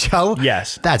show. other show.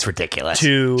 Yes. That's ridiculous.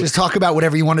 To- Just talk about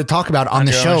whatever you want to talk about on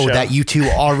the your own show show. that you two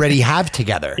already have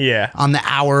together. Yeah. On the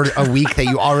hour a week that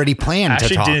you already planned I to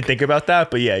actually talk. didn't think about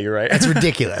that, but yeah, you're right. That's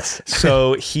ridiculous.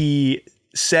 So he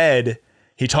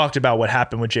talked about what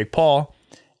happened with Jake Paul,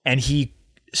 and he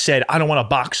said, "I don't want to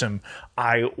box him.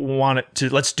 I want it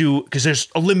to, because there's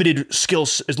a limited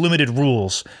skills, there's limited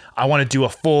rules. I want to do a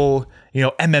full,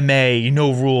 MMA,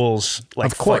 no rules."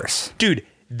 Like, Of course. fight. Dude,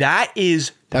 that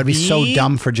That would be so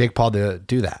dumb for Jake Paul to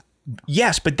do that.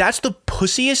 Yes, but that's the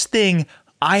pussiest thing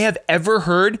I have ever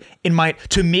heard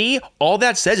to me, all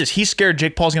that says is he's scared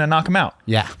Jake Paul's going to knock him out.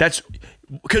 Yeah. That's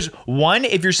because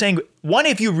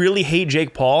if you really hate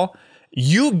Jake Paul,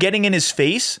 you getting in his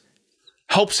face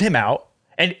helps him out.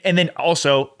 And then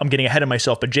also, I'm getting ahead of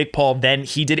myself, but Jake Paul, then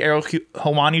he did Ariel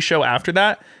Helwani's show after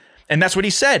that. And that's what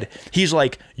he said. He's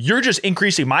like, "You're just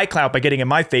increasing my clout by getting in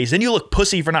my face. Then you look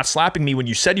pussy for not slapping me when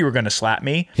you said you were going to slap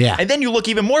me. Yeah. And then you look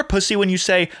even more pussy when you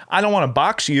say, I don't want to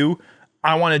box you.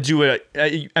 I want to do a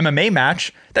MMA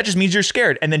match. That just means you're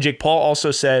scared." And then Jake Paul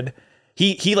also said,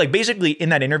 he like basically in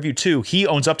that interview too, he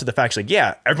owns up to the facts like,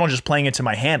 "Yeah, everyone's just playing into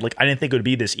my hand. Like, I didn't think it would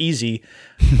be this easy.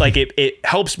 Like it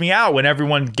helps me out when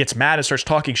everyone gets mad and starts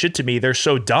talking shit to me. They're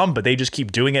so dumb, but they just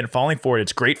keep doing it and falling for it.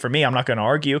 It's great for me. I'm not going to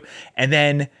argue." And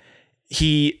then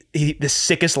the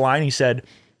sickest line, he said,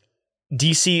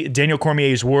 DC Daniel Cormier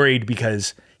is worried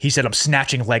because he said, I'm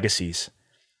snatching legacies.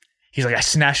 He's like, I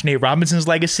snatched Nate Robinson's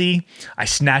legacy. I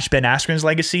snatched Ben Askren's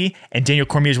legacy. And Daniel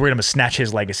Cormier is worried I'm going to snatch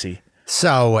his legacy.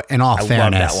 So, in all I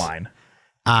fairness, love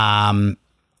that line.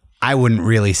 I wouldn't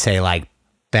really say like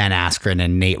Ben Askren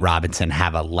and Nate Robinson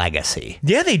have a legacy.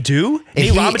 Yeah, they do.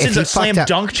 Nate Robinson's a slam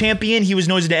dunk champion. He was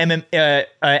known as an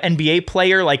NBA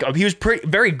player. Like, he was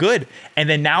very good. And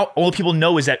then now all people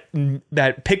know is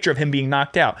that picture of him being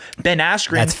knocked out. Ben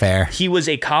Askren. That's fair. He was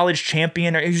a college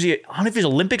champion. Or I don't know if he was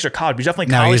Olympics or college, but he's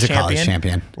definitely No, college he was a champion. college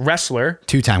champion. Wrestler.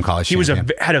 2-time college He champion.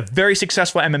 had a very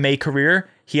successful MMA career.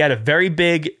 He had a very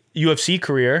big UFC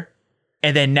career.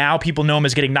 And then now people know him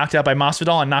as getting knocked out by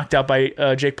Masvidal and knocked out by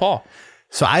Jake Paul.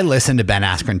 So I listened to Ben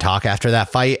Askren talk after that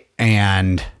fight,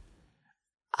 and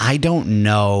I don't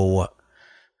know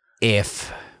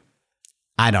if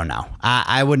I don't know.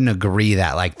 I wouldn't agree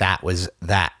that like that was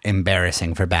that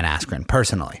embarrassing for Ben Askren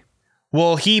personally.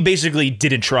 Well, he basically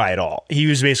didn't try at all. He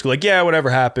was basically like, yeah, whatever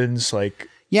happens. Like,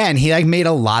 Yeah, and he like made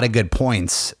a lot of good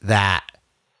points that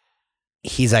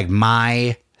he's like,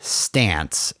 my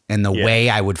stance and the way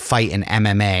I would fight in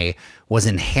MMA was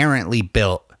inherently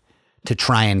built to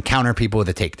try and counter people with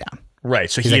a takedown.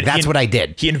 right. So He's like, that's what I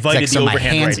did. He invited He's the like, so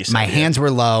overhand right. He said, my hands were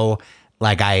low.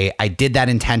 Like I did that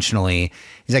intentionally.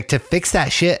 He's like, to fix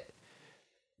that shit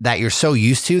that you're so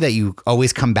used to that you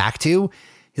always come back to.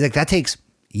 He's like, that takes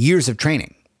years of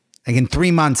training. Like in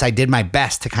 3 months, I did my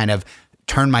best to kind of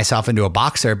turn myself into a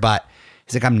boxer, but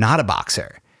he's like, I'm not a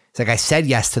boxer. He's like, I said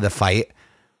yes to the fight.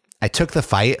 I took the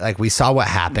fight. Like we saw what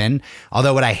happened.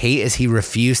 Although what I hate is he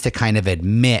refused to kind of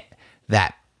admit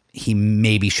that he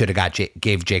maybe should have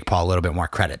gave Jake Paul a little bit more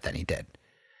credit than he did.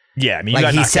 Yeah, I mean,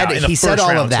 Like he said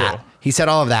all of that. Too. He said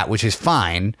all of that, which is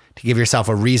fine to give yourself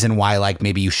a reason why, like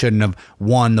maybe you shouldn't have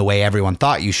won the way everyone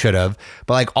thought you should have.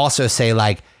 But like also say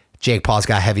like Jake Paul's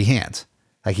got heavy hands.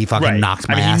 Like he fucking knocked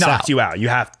my ass he out. knocked you out. You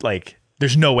have like,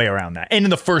 there's no way around that. And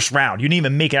in the first round, you didn't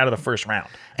even make it out of the first round.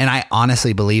 And I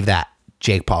honestly believe that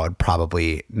Jake Paul would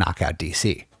probably knock out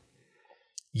DC.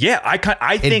 Yeah, I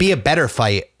think It'd be a better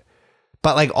fight.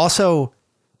 But like also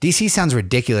DC sounds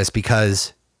ridiculous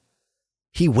because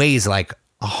he weighs like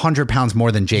 100 pounds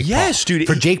more than Jake Paul. Yes, dude.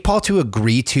 For Jake Paul to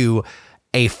agree to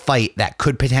a fight that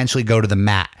could potentially go to the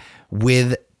mat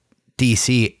with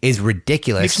DC is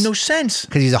ridiculous. makes no sense.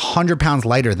 Because he's 100 pounds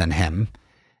lighter than him.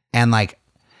 And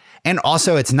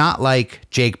also it's not like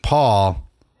Jake Paul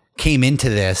came into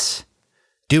this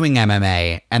doing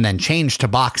MMA and then changed to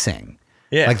boxing.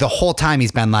 Yeah. Like the whole time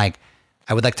he's been like,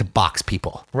 I would like to box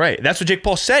people. Right. That's what Jake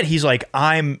Paul said. He's like,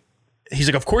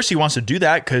 of course he wants to do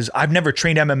that because I've never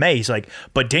trained MMA. He's like,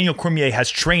 but Daniel Cormier has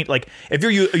trained, like, if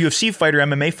you're a UFC fighter,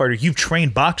 MMA fighter, you've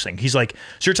trained boxing. He's like,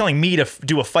 so you're telling me to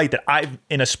do a fight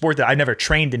in a sport that I've never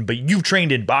trained in, but you've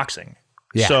trained in boxing.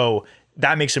 Yeah. So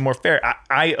that makes it more fair.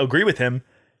 I agree with him.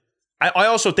 I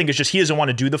also think it's just he doesn't want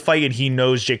to do the fight and he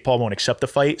knows Jake Paul won't accept the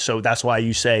fight. So that's why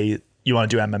you say you want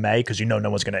to do MMA because you know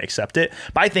no one's going to accept it.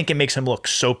 But I think it makes him look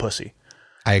so pussy.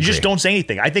 I agree. You just don't say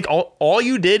anything. I think all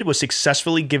you did was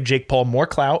successfully give Jake Paul more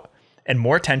clout and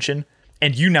more attention,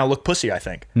 and you now look pussy, I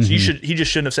think. So he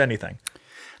just shouldn't have said anything.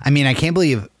 I mean, I can't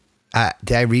believe,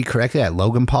 did I read correctly that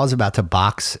Logan Paul's about to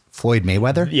box Floyd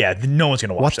Mayweather? Yeah, no one's going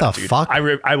to watch that, What the dude. fuck?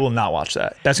 I will not watch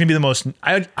that. That's going to be the most...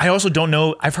 I also don't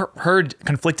know... I've heard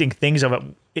conflicting things of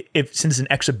it. If since it's an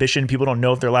exhibition, people don't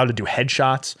know if they're allowed to do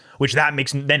headshots, which that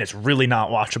makes... Then it's really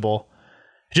not watchable.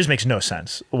 It just makes no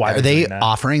sense. Why Are they're they doing that.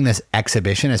 offering this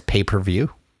exhibition as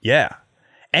pay-per-view? Yeah.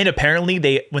 And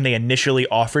apparently when they initially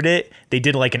offered it, they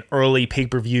did like an early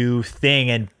pay-per-view thing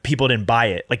and people didn't buy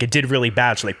it. Like it did really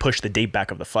bad, so they pushed the date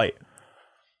back of the fight.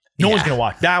 No one's going to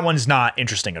watch. That one's not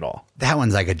interesting at all. That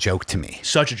one's like a joke to me.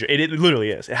 Such a joke. It literally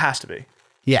is. It has to be.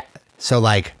 Yeah. So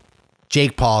like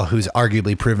Jake Paul, who's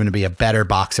arguably proven to be a better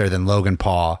boxer than Logan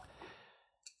Paul,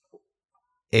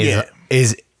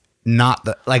 is not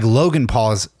the like Logan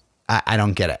Paul's. I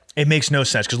don't get it. It makes no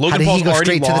sense because How Logan did he Paul's go already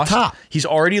straight to the lost. top? He's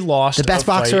already lost. The best a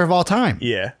fight. boxer of all time.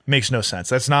 Yeah, makes no sense.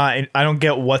 That's not. I don't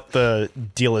get what the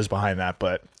deal is behind that,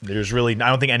 but there's really. I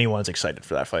don't think anyone's excited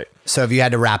for that fight. So if you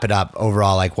had to wrap it up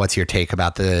overall, like what's your take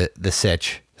about the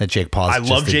sitch that Jake Paul's? I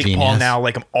love Jake Paul now.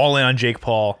 Like I'm all in on Jake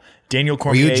Paul. Daniel Were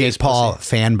Cormier. you a Jake is Paul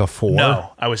pussy. fan before?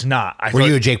 No, I was not. Were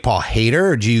you a Jake Paul hater,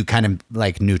 or do you kind of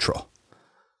like neutral?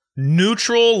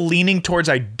 Neutral, leaning towards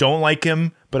I don't like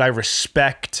him, but I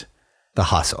respect. The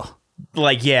hustle.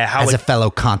 Like how As a fellow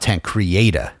content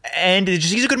creator. and it's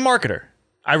just, he's a good marketer.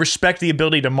 I respect the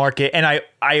ability to market, and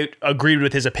I agreed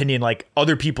with his opinion. Like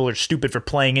other people are stupid for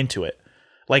playing into it.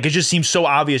 Like it just seems so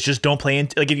obvious. Just don't play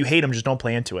into. Like if you hate him, just don't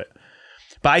play into it.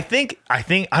 But I think I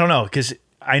don't know because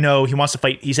I know he wants to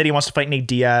fight. He said he wants to fight Nate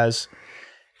Diaz.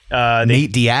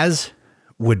 Nate Diaz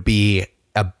would be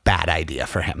a bad idea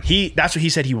for him. That's what he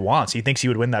said he wants. He thinks he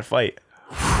would win that fight.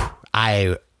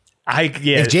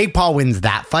 If Jake Paul wins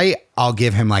that fight, I'll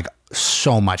give him like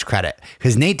so much credit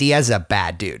because Nate Diaz is a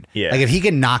bad dude. Yeah. Like if he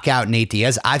can knock out Nate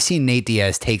Diaz, I've seen Nate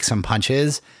Diaz take some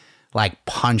punches, like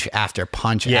punch after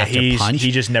punch after punch.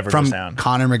 He just never from goes down.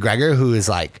 Conor McGregor, who is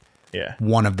like Yeah.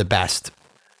 one of the best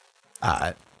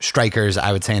strikers,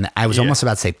 I would say. And I was almost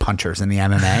about to say punchers in the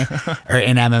MMA or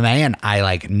in MMA, and I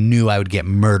like knew I would get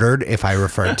murdered if I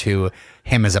referred to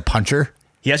him as a puncher.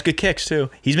 He has good kicks too.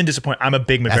 He's been disappointed. I'm a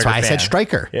big McGregor That's why I fan. said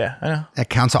striker. Yeah, I know. That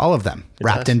counts all of them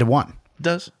wrapped does. into one. It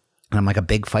does. And I'm like a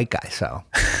big fight guy, so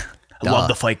I love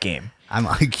the fight game. I'm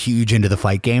like huge into the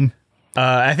fight game.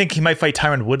 I think he might fight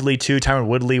Tyron Woodley too. Tyron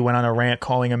Woodley went on a rant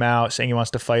calling him out, saying he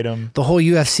wants to fight him. The whole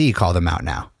UFC called him out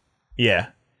now. Yeah.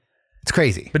 It's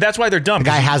crazy. But that's why they're dumb. The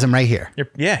guy has him right here.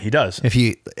 Yeah, he does.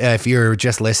 If you're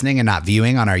just listening and not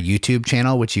viewing on our YouTube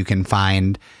channel, which you can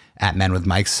find at Men with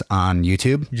Mics on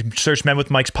YouTube, You search Men with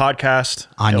Mike's podcast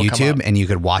on it'll come YouTube, up. and you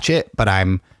could watch it, but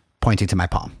I'm pointing to my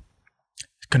palm.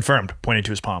 Confirmed, pointing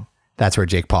to his palm. That's where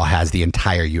Jake Paul has the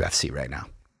entire UFC right now.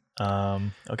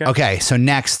 Okay. Okay, so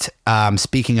next,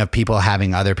 speaking of people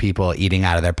having other people eating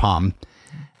out of their palm,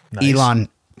 Nice. Elon,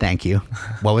 thank you.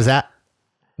 What was that?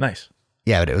 Nice.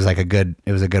 Yeah, but it was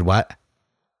a good what?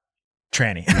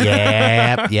 Tranny.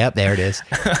 Yep, there it is.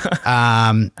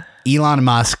 Elon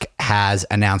Musk has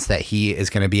announced that he is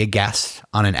going to be a guest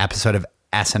on an episode of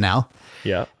SNL.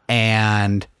 Yeah.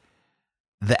 And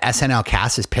the SNL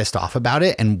cast is pissed off about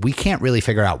it, and we can't really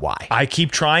figure out why. I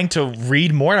keep trying to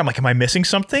read more, and I'm like, am I missing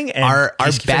something? And Our I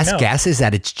just keep saying best no. guess is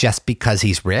that it's just because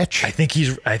he's rich. I think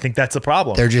that's the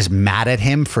problem. They're just mad at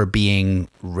him for being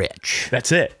rich.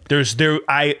 That's it.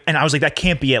 I was like, that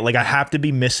can't be it. Like, I have to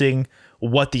be missing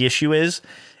what the issue is.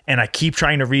 And I keep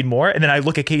trying to read more. And then I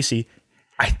look at Casey.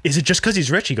 Is it just because he's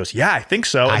rich? He goes, yeah, I think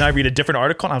so. And I read a different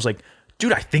article, and I was like,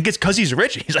 dude, I think it's because he's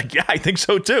rich. He's like, yeah, I think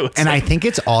so too. It's And like, I think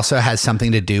it's also has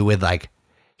something to do with like,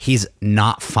 he's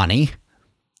not funny.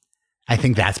 I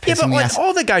think that's yeah, pissing but me like off.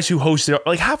 all the guys who hosted,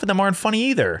 like half of them aren't funny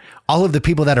either. All of the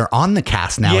people that are on the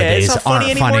cast nowadays not funny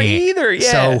aren't anymore funny either,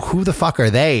 yeah. So who the fuck are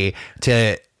they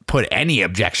to put any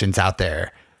objections out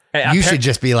there? You should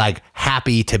just be like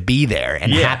happy to be there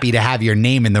and Yeah. happy to have your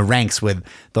name in the ranks with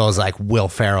those like Will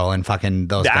Ferrell and fucking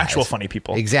those The guys. actual funny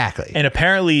people. Exactly. And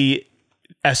apparently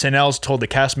SNL's told the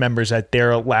cast members that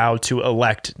they're allowed to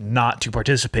elect not to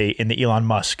participate in the Elon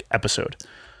Musk episode.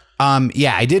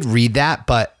 Yeah, I did read that,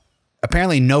 but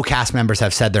apparently no cast members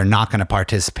have said they're not going to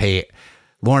participate.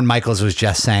 Lauren Michaels was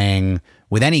just saying,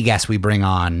 with any guest we bring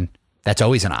on, that's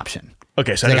always an option.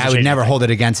 Okay, so Like that I doesn't would change never anything. hold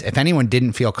it against. If anyone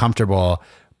didn't feel comfortable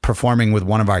performing with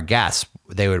one of our guests,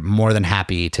 they were more than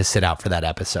happy to sit out for that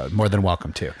episode. More than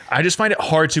welcome to. I just find it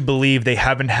hard to believe they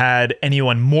haven't had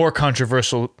anyone more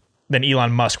controversial than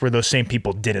Elon Musk where those same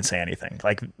people didn't say anything.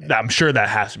 Like, I'm sure that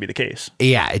has to be the case.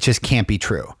 Yeah, it just can't be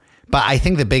true. But I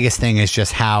think the biggest thing is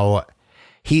just how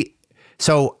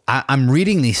I'm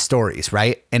reading these stories,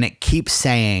 right? And it keeps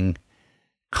saying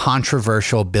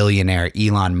controversial billionaire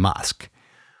Elon Musk.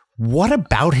 What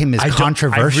about him is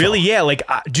controversial?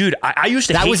 Dude, I used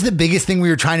to That hate was the biggest thing we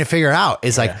were trying to figure out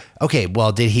is like, okay,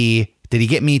 well, did he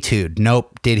get Me Too'd?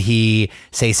 Nope. Did he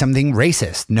say something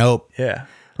racist? Nope. Yeah.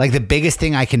 Like the biggest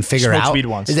thing I can figure Smoked out weed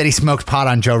once. is that he smoked pot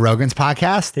on Joe Rogan's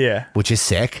podcast. Yeah. Which is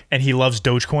sick. And he loves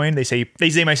Dogecoin.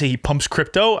 They might say he pumps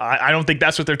crypto. I don't think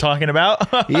that's what they're talking about.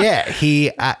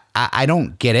 Yeah. I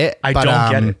don't get it. I but,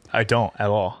 don't get it. I don't at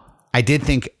all. I did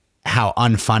think how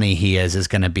unfunny he is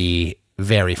going to be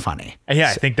very funny. And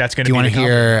yeah, I think that's going to Do be you want the to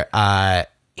hear,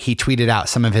 he tweeted out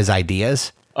some of his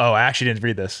ideas. Oh, I actually didn't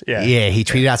read this. Yeah. Yeah, he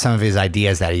tweeted out some of his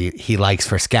ideas that he likes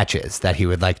for sketches that he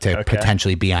would like to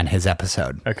potentially be on his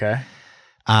episode. Okay.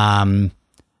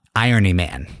 Irony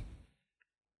Man,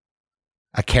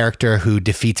 a character who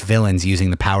defeats villains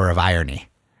using the power of irony.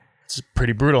 It's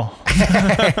pretty brutal.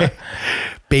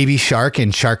 Baby Shark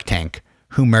and Shark Tank,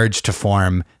 who merged to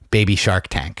form Baby Shark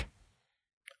Tank.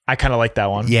 I kind of like that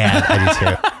one. Yeah, I do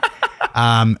too.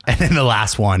 And then the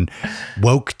last one,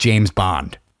 woke James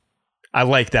Bond. I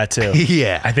like that too.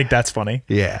 Yeah. I think that's funny.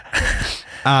 Yeah.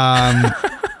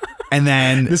 And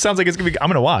then This sounds like it's going to be, I'm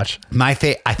going to watch. I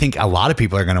think a lot of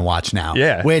people are going to watch now.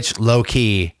 Yeah. Which low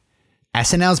key,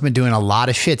 SNL's been doing a lot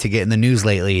of shit to get in the news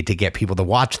lately to get people to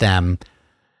watch them.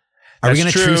 Are we going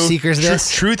to truth seekers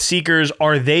this? Truth seekers,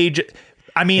 are they?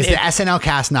 I mean, Does the SNL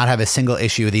cast not have a single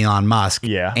issue with Elon Musk?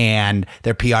 Yeah. And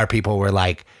their PR people were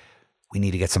like, we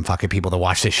need to get some fucking people to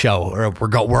watch this show or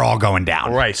we're all going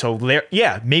down. right. So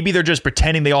maybe they're just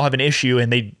pretending they all have an issue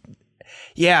and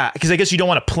Yeah, because I guess you don't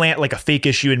want to plant like a fake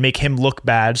issue and make him look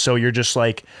bad. So you're just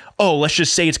like, oh, let's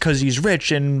just say it's because he's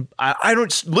rich, and I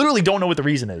literally don't know what the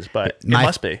reason is, but it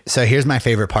must be. So here's my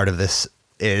favorite part of this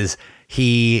is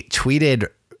he tweeted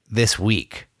this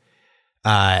week.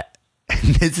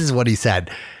 This is what he said.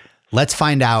 Let's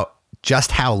find out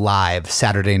just how live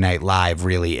Saturday Night Live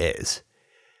really is.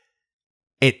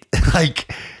 It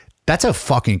like that's a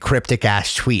fucking cryptic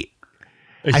ass tweet.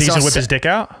 Is he gonna whip his dick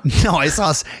out? No, I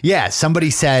saw. Yeah, somebody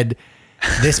said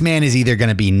this man is either going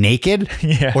to be naked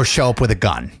or show up with a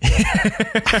gun.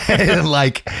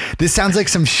 Like this sounds like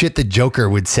some shit the Joker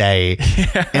would say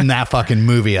in that fucking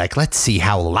movie. Like, let's see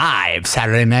how live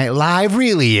Saturday Night Live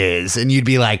really is, and you'd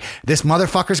be like, this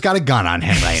motherfucker's got a gun on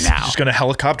him right now. Just gonna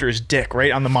helicopter his dick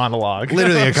right on the monologue.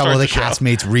 Literally, a couple of the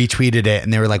castmates retweeted it,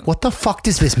 and they were like, "What the fuck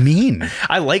does this mean?"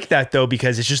 I like that though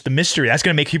because it's just the mystery that's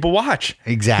gonna make people watch.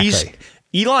 Exactly.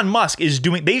 Elon Musk is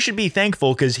doing. They should be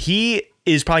thankful because he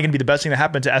is probably going to be the best thing that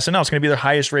happened to SNL. It's going to be their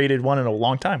highest rated one in a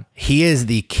long time. He is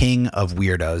the king of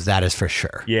weirdos. That is for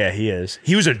sure. Yeah, he is.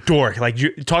 He was a dork. Like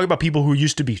you talk about people who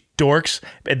used to be dorks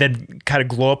and then kind of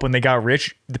glow up when they got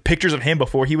rich. The pictures of him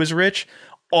before he was rich,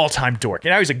 all time dork.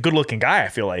 And now he's a good looking guy. I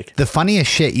feel like the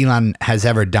funniest shit Elon has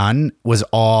ever done was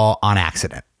all on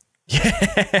accident.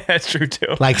 Yeah, that's true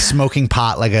too. Like smoking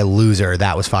pot like a loser.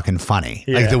 That was fucking funny.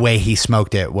 Yeah. Like the way he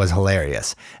smoked it was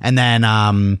hilarious. And then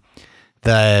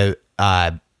the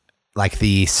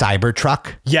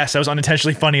Cybertruck. Yes, that was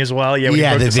unintentionally funny as well. Yeah, when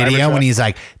yeah, he broke the video Cybertruck. when he's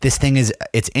like, this thing is,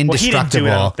 it's Well, he indestructible. didn't do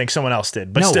it. I don't think someone else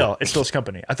did. But No. still, it's still his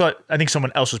company. I think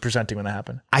someone else was presenting when that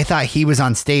happened. I thought he was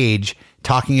on stage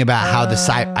talking about how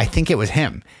I think it was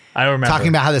him. I don't remember. Talking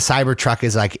about how the Cybertruck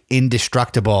is like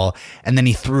indestructible, and then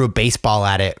he threw a baseball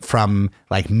at it from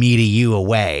like me to you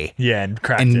away. Yeah, and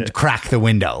cracked and it. crack the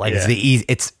window. Like Yeah.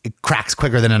 it cracks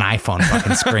quicker than an iPhone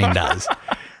fucking screen does.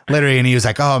 Literally, and he was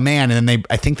like, "Oh man!" And then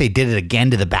I think they did it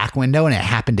again to the back window, and it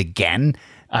happened again.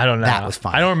 I don't know. That was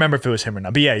funny. I don't remember if it was him or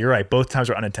not. But yeah, you're right. Both times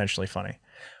were unintentionally funny.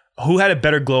 Who had a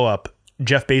better glow up,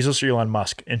 Jeff Bezos or Elon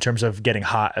Musk, in terms of getting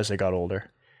hot as they got older,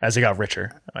 as they got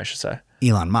richer, I should say?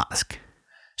 Elon Musk.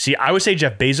 See, I would say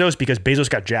Jeff Bezos because Bezos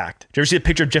got jacked. Did you ever see a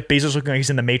picture of Jeff Bezos looking like he's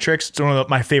in the Matrix? It's one of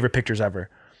my favorite pictures ever.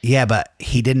 Yeah, but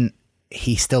he didn't.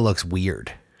 He still looks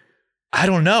weird. I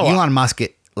don't know. Elon Musk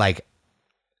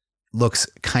looks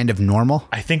kind of normal.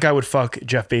 I think I would fuck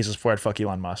Jeff Bezos before I'd fuck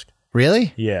Elon Musk.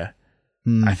 Really? Yeah.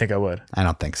 I think I would. I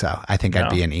don't think so. I think I'd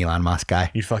be an Elon Musk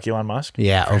guy. You'd fuck Elon Musk?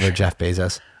 Yeah, over Jeff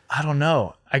Bezos. I don't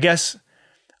know. I guess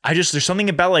there's something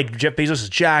about like Jeff Bezos is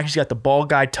jacked. He's got the bald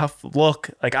guy, tough look.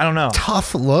 Like, I don't know.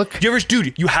 Tough look.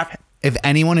 Dude, you have. If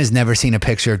anyone has never seen a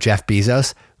picture of Jeff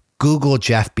Bezos, Google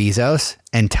Jeff Bezos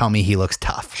and tell me he looks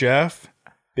tough.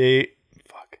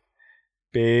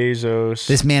 Bezos.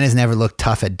 This man has never looked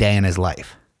tough a day in his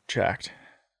life. Jacked.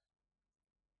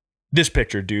 This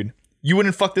picture, dude. You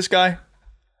wouldn't fuck this guy?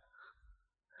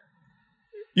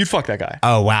 You'd fuck that guy.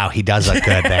 Oh, wow. He does look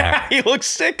good there. He looks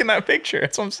sick in that picture.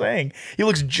 That's what I'm saying. He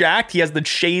looks jacked. He has the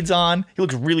shades on. He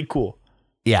looks really cool.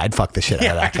 Yeah, I'd fuck the shit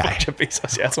out of that I'd fuck guy. Jeff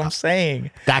Bezos. Yeah, that's what I'm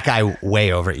saying. That guy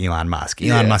way over Elon Musk.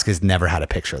 Elon Musk has never had a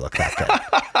picture look that good.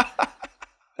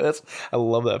 I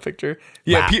love that picture.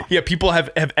 Yeah, Wow. people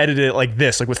have edited it like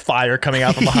this, like with fire coming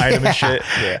out from behind him and shit.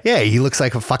 Yeah. Yeah, he looks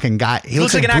like a fucking guy. He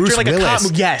looks like an Bruce actor, like Willis a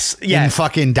cop. Yes, in yes.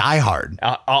 fucking Die Hard.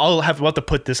 We'll have to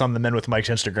put this on the Men with Mike's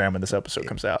Instagram when this episode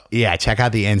comes out. Yeah, check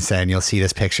out the Insta and you'll see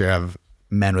this picture of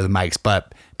men with mics.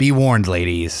 But be warned,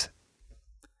 ladies,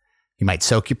 you might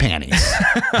soak your panties.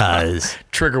 Because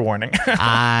Trigger warning.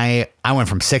 I went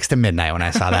from 6 to midnight when I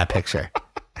saw that picture.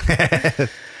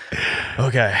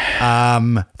 Okay.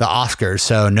 The Oscars.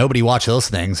 So nobody watched those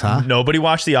things, huh? Nobody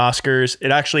watched the Oscars.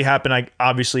 It actually happened, like,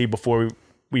 obviously, before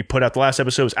we put out the last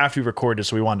episode. It was after we recorded,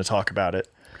 so we wanted to talk about it.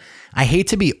 I hate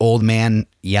to be old man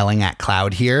yelling at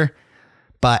cloud here,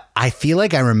 but I feel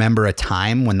like I remember a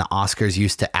time when the Oscars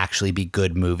used to actually be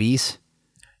good movies.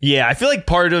 Yeah, I feel like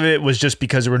part of it was just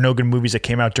because there were no good movies that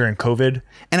came out during COVID.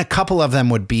 And a couple of them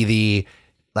would be the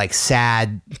like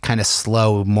sad, kind of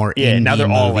slow, more indie now they're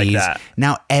movies. all like that.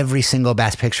 Now every single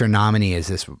Best Picture nominee is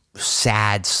this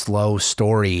sad, slow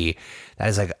story that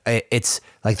is like, it's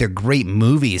like they're great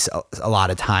movies a lot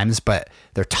of times, but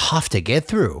they're tough to get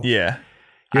through. Yeah.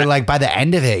 You're like, by the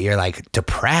end of it, you're like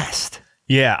depressed.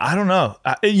 Yeah, I don't know.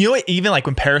 You know what? Even like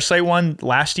when Parasite won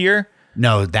last year,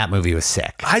 No, that movie was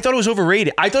sick. I thought it was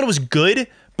overrated. I thought it was good,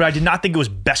 but I did not think it was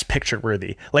Best Picture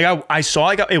worthy. Like I saw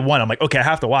it won. I'm like, okay, I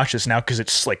have to watch this now because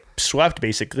it's like swept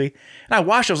basically. And I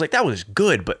watched it. I was like, that was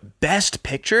good, but Best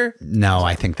Picture? No,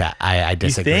 I think that I You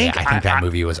disagree. think? I think that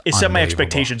movie was It set my unbelievable.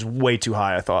 expectations way too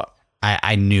high, I thought.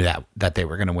 I knew that they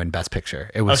were going to win Best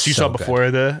Picture. It was Oh, so you saw it good. before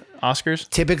the Oscars?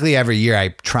 Typically every year I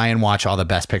try and watch all the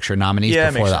Best Picture nominees Yeah,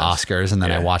 before the makes sense. Oscars, and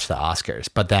then I Yeah. watch the Oscars.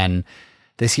 But then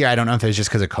this year, I don't know if it was just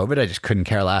because of COVID, I just couldn't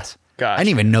care less. Gotcha. I didn't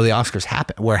even know the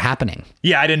Oscars were happening.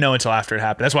 Yeah, I didn't know until after it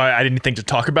happened. That's why I didn't think to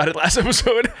talk about it last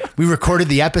episode. We recorded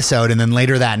the episode, and then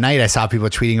later that night, I saw people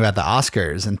tweeting about the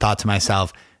Oscars and thought to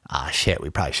myself, shit, we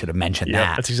probably should have mentioned Yeah,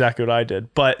 that. that's exactly what I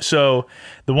did. But so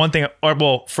the one thing, or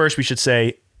well, first we should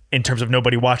say, in terms of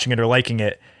nobody watching it or liking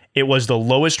it, it was the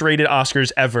lowest rated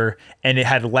Oscars ever, and it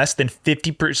had less than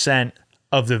 50%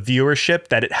 of the viewership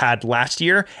that it had last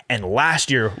year, and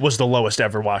last year was the lowest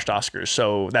ever watched Oscars.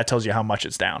 So that tells you how much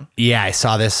it's down. Yeah, I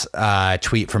saw this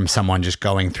tweet from someone just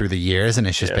going through the years, and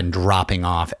it's just been dropping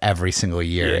off every single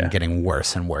year Yeah. and getting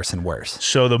worse and worse and worse.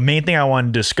 So the main thing I want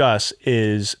to discuss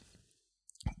is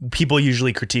people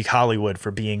usually critique Hollywood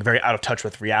for being very out of touch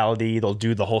with reality. They'll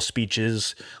do the whole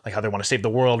speeches, like how they want to save the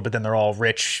world, but then they're all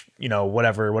rich,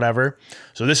 whatever.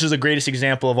 So this is the greatest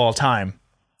example of all time.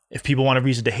 If people want a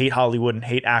reason to hate Hollywood and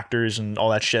hate actors and all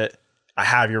that shit, I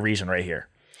have your reason right here.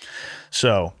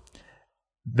 So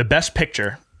the Best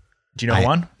Picture, do you know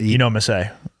one? You know what I'm going to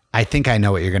say. I think I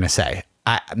know what you're going to say.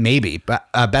 Maybe, but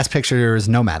Best Picture is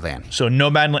Nomadland. So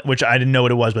Nomadland, which I didn't know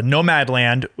what it was, but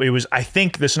Nomadland, it was, I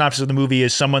think the synopsis of the movie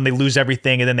is someone, they lose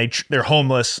everything and then they're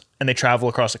homeless and they travel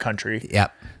across the country.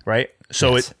 Yep. Right?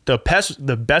 So Yes.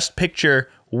 the Best Picture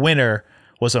winner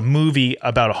was a movie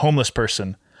about a homeless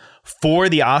person. For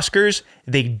the Oscars,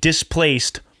 they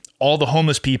displaced all the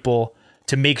homeless people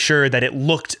to make sure that it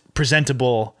looked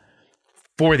presentable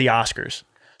for the Oscars.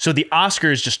 So the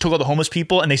Oscars just took all the homeless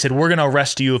people and they said, we're going to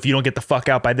arrest you if you don't get the fuck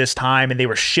out by this time. And they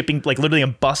were shipping like literally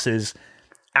in buses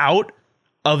out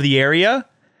of the area.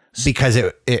 Because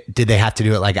did they have to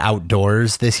do it like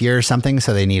outdoors this year or something?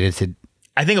 So they needed to.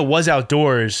 I think it was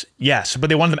outdoors. Yes. But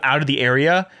they wanted them out of the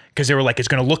area because they were like, it's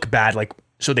going to look bad. Like,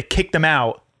 so they kicked them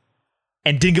out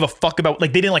and didn't give a fuck about,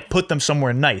 like, they didn't like put them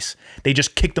somewhere nice. They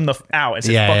just kicked them out and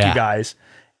said, fuck you guys.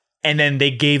 And then they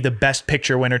gave the Best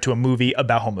Picture winner to a movie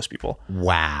about homeless people.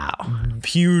 Wow.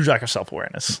 Huge lack of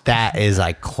self-awareness. That is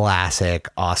like classic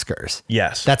Oscars.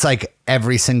 Yes. That's like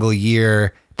every single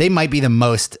year. They might be the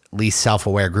most least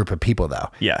self-aware group of people though.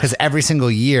 Yes. Because every single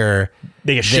year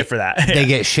They get shit for that. they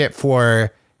get shit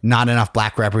for not enough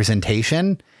black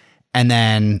representation, and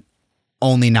then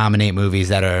only nominate movies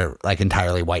that are like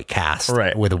entirely white cast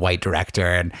Right. with a white director.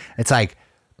 And it's like,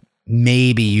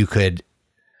 maybe you could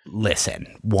listen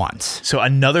once. So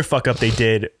another fuck up they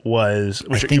did was, I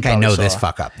which you think I probably know saw, this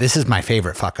fuck up. This is my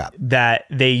favorite fuck up. that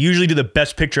they usually do the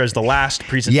Best Picture as the last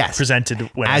Yes. presented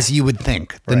winner. As you would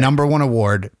think, the number one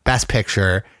award, Best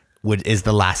Picture, is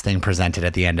the last thing presented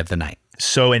at the end of the night,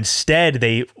 So instead,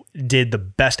 they did the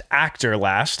Best Actor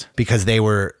last. because they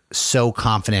were so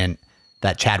confident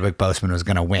that Chadwick Boseman was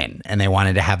going to win, and they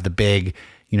wanted to have the big,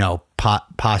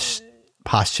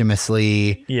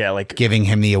 posthumously Yeah, like, giving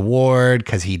him the award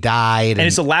because he died. and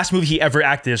it's the last movie he ever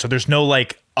acted in. So there's no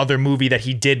like other movie that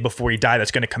he did before he died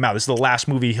that's going to come out. This is the last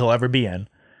movie he'll ever be in.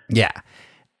 yeah,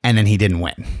 and then he didn't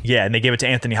win. Yeah, and they gave it to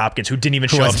Anthony Hopkins, who didn't even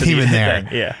Who show up to wasn't the even there. thing.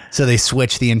 Yeah, So they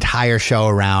switched the entire show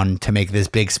around to make this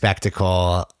big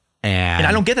spectacle, and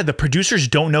I don't get that. The producers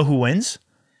don't know who wins.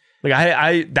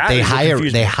 Like they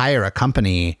hire a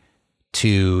company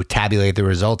to tabulate the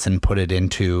results and put it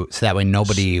into, so that way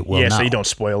nobody will know. so you don't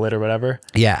spoil it or whatever.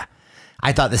 Yeah.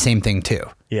 I thought the same thing too.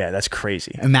 Yeah, that's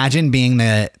crazy. Imagine being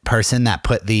the person that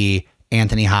put the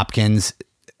Anthony Hopkins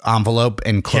envelope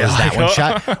and closed Yeah, that one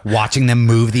shut, watching them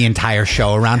move the entire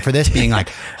show around for this, being like,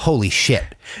 holy shit.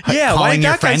 Yeah, why did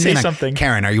that guy say being like, something?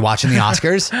 Karen, are you watching the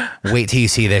Oscars? Wait till you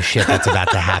see this shit that's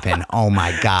about to happen. Oh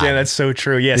my God. Yeah, that's so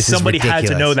true. Yeah, This is somebody had to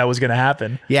ridiculous. know that was going to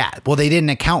happen. Yeah. Well, they didn't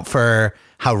account for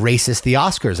how racist the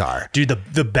Oscars are. Dude,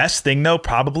 the best thing though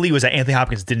probably was that Anthony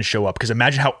Hopkins didn't show up, because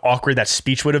imagine how awkward that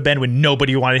speech would have been when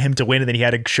nobody wanted him to win and then he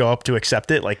had to show up to accept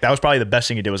it. Like, that was probably the best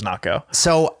thing he did, was not go.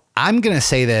 So I'm going to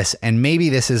say this, and maybe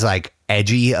this is like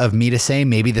edgy of me to say,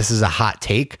 maybe this is a hot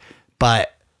take,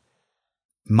 but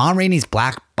Ma Rainey's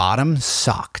Black Bottom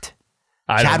sucked.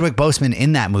 Chadwick Boseman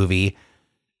in that movie,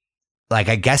 like,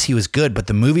 I guess he was good, but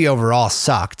the movie overall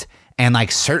sucked, and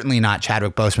like certainly not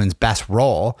Chadwick Boseman's best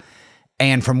role.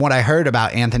 And from what I heard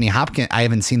about Anthony Hopkins, I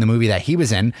haven't seen the movie that he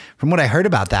was in. From what I heard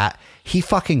about that, he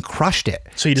fucking crushed it.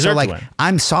 So he deserved like, to win.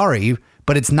 I'm sorry,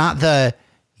 but it's not the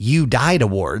You Died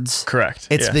awards. Correct.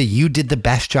 It's Yeah. the You Did the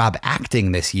Best Job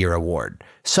Acting this year award.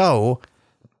 So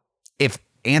if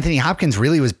Anthony Hopkins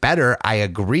really was better, I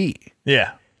agree.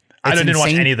 Yeah. I It's didn't watch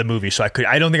insane. any of the movies, so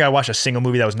I don't think I watched a single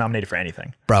movie that was nominated for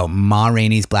anything. Bro, Ma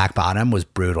Rainey's Black Bottom was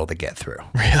brutal to get through.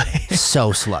 Really?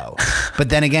 So slow. But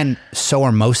then again, so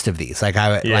are most of these. Like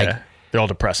Yeah. They're all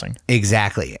depressing.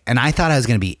 Exactly. And I thought I was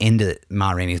going to be into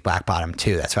Ma Rainey's Black Bottom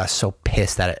too. That's why I was so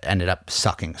pissed that it ended up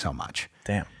sucking so much.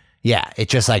 Damn. Yeah. It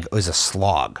just like, it was a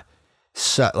slog.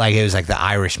 So like, it was like the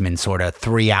Irishman sort of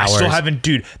 3 hours. I still haven't,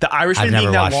 dude. The Irishman I've never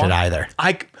being that watched long, it either.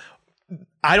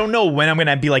 I don't know when I'm going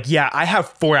to be like, yeah, I have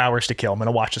 4 hours to kill. I'm going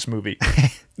to watch this movie.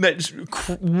 That's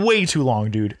way too long,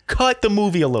 dude. Cut the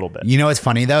movie a little bit. You know what's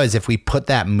funny though is if we put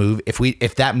that movie,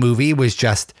 if that movie was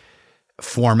just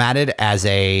formatted as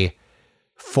Yeah,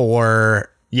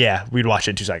 we'd watch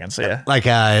it in 2 seconds. Yeah. like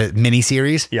a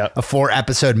miniseries, Yep. a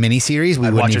 4-episode miniseries, we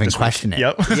wouldn't watch it even this week. question it.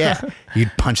 Yep. Yeah,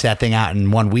 you'd punch that thing out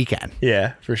in one weekend.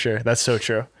 Yeah, for sure. That's so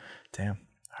true. Damn.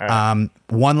 All right.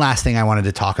 One last thing I wanted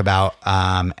to talk about,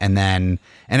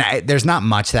 there's not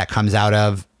much that comes out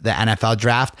of the NFL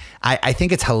draft. I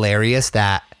think it's hilarious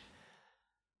that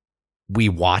we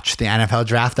watch the NFL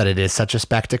draft, that it is such a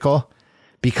spectacle,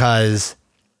 because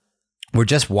we're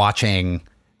just watching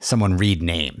someone read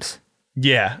names.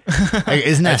 Yeah. Like,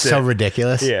 isn't that That's so it.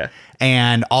 ridiculous? Yeah.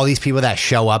 And all these people that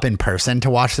show up in person to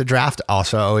watch the draft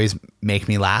also always make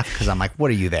me laugh, because I'm like,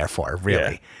 what are you there for,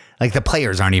 really? Yeah. Like, the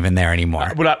players aren't even there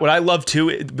anymore. What I love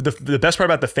too, the best part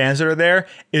about the fans that are there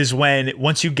is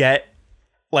once you get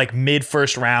like mid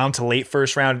first round to late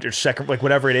first round or second, like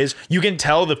whatever it is, you can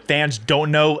tell the fans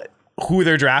don't know who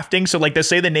they're drafting. So like they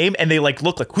say the name and they like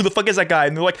look like, who the fuck is that guy?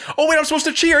 And they're like, oh wait, I'm supposed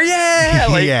to cheer. Yeah.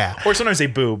 Like, Yeah. Or sometimes they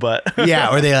boo, but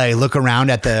Yeah, or they like look around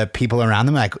at the people around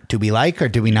them like, do we like or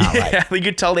do we not like? yeah, you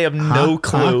could tell they have no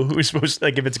clue who's supposed to,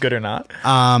 like, if it's good or not.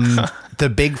 The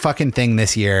big fucking thing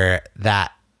this year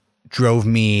that drove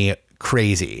me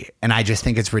crazy, and I just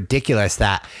think it's ridiculous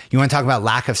that you want to talk about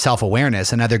lack of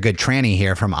self-awareness. Another good tranny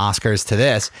here from Oscars to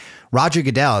this. Roger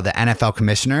Goodell, the NFL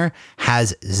commissioner,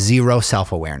 has zero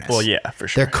self-awareness. Well, yeah, for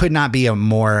sure. There could not be a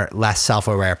less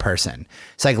self-aware person.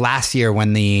 It's like last year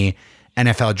when the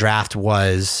NFL draft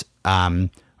was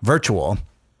virtual.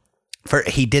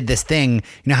 He did this thing, you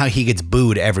know how he gets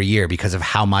booed every year because of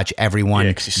how much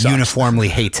everyone 'cause he sucks. uniformly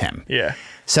hates him. Yeah.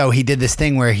 So he did this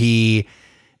thing where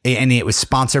and it was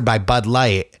sponsored by Bud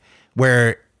Light,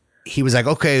 where he was like,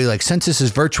 okay, like since this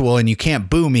is virtual and you can't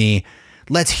boo me,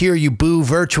 let's hear you boo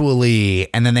virtually.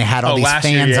 And then they had all these last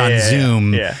year, fans on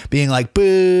Zoom yeah. being like,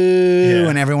 boo.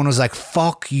 And everyone was like,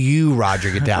 fuck you,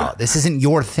 Roger Goodell. This isn't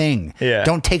your thing. Yeah.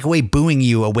 Don't take away booing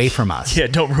you away from us. Yeah,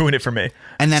 don't ruin it for me.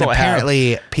 And then That's all I have.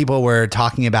 apparently people were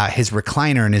talking about his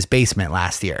recliner in his basement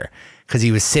last year, because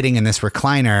he was sitting in this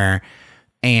recliner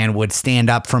and would stand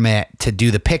up from it to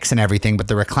do the picks and everything. But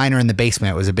the recliner in the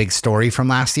basement was a big story from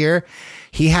last year.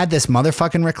 He had this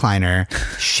motherfucking recliner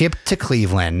shipped to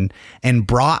Cleveland and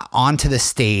brought onto the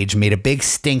stage, made a big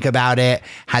stink about it,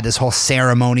 had this whole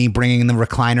ceremony bringing the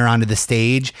recliner onto the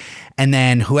stage. And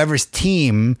then whoever's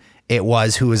team it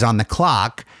was who was on the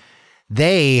clock,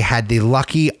 they had the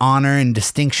lucky honor and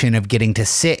distinction of getting to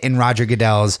sit in Roger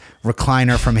Goodell's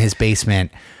recliner from his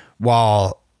basement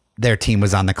while their team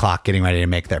was on the clock getting ready to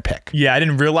make their pick. Yeah, I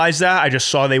didn't realize that. I just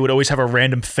saw they would always have a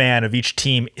random fan of each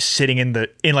team sitting in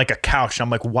like a couch. And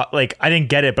I'm like, what? Like, I didn't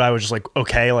get it, but I was just like,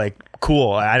 okay, like,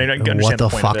 cool. I didn't understand What the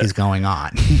point fuck of it. is going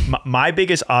on? My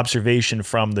biggest observation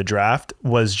from the draft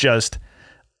was just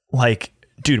like,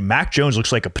 dude, Mac Jones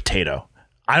looks like a potato.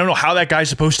 I don't know how that guy's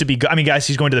supposed to be good. I mean, guys,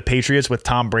 he's going to the Patriots with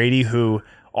Tom Brady, who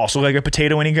also like a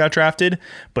potato when he got drafted.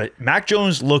 But Mac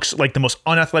Jones looks like the most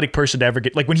unathletic person to ever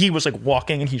get. Like when he was like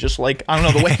walking and he just like, I don't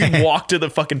know, the way he walked to the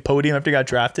fucking podium after he got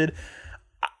drafted.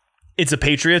 It's the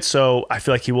Patriots, so I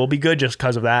feel like he will be good just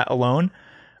because of that alone.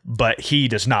 But he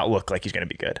does not look like he's going to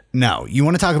be good. No, you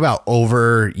want to talk about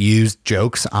overused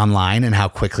jokes online and how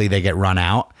quickly they get run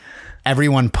out?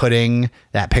 Everyone putting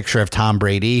that picture of Tom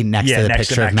Brady next to the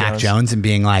picture of Mac Jones and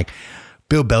being like,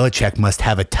 Bill Belichick must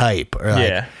have a type, or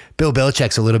like, Bill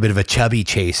Belichick's a little bit of a chubby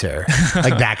chaser,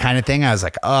 like that kind of thing. I was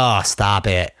like, oh, stop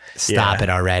it. Stop it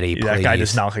already, please. That guy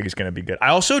does not look like he's going to be good.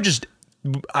 I was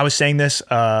saying this,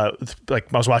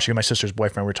 like I was watching with my sister's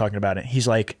boyfriend. We were talking about it. He's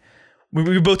like,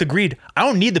 we both agreed, I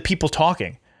don't need the people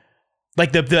talking.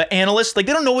 Like the analysts, like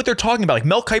they don't know what they're talking about. Like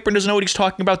Mel Kiper doesn't know what he's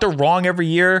talking about. They're wrong every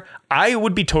year. I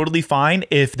would be totally fine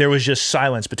if there was just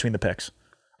silence between the picks.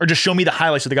 Or just show me the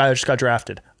highlights of the guy that just got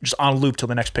drafted, just on loop till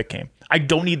the next pick came. I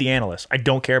don't need the analysts. I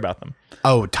don't care about them.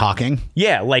 Oh, talking?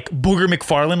 Yeah, like Booger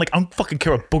McFarland. Like I don't fucking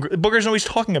care what Booger's always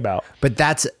talking about. But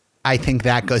I think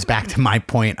that goes back to my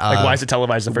point of Like why is it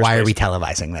televised in the first why place? are we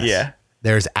televising this? Yeah.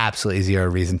 There's absolutely zero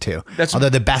reason to. That's- Although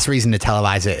the best reason to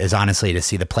televise it is honestly to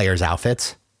see the players'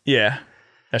 outfits. Yeah,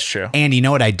 that's true. And you know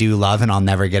what I do love and I'll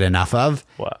never get enough of?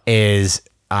 What? Is,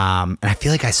 and I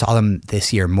feel like I saw them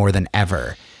this year more than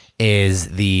ever, is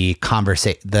the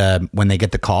when they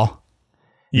get the call.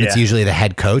 Yeah. It's usually the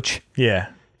head coach. Yeah.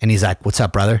 And he's like, what's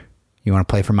up, brother? You want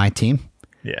to play for my team?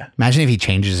 Yeah. Imagine if he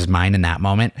changes his mind in that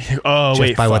moment. Oh, just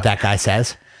wait. by what that guy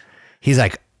says. He's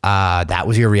like, that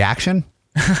was your reaction?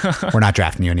 We're not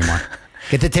drafting you anymore.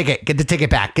 Get the ticket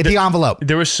back. Get the envelope.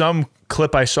 There was some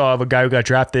clip I saw of a guy who got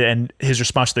drafted, and his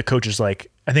response to the coach is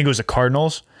like, I think it was the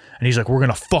Cardinals, and he's like, "We're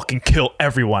gonna fucking kill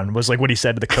everyone," was like what he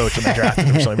said to the coach when they drafted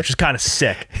him, which is kind of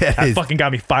sick. That fucking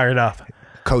got me fired up.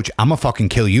 Coach, I'm gonna fucking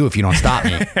kill you if you don't stop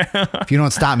me. If you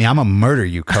don't stop me, I'm gonna murder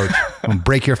you, coach. I'm gonna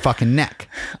break your fucking neck.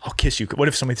 I'll kiss you. What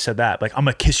if somebody said that? Like, I'm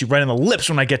gonna kiss you right on the lips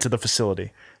when I get to the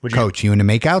facility. Would you? Coach, you into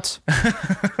makeouts?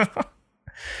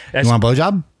 You want a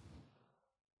blowjob?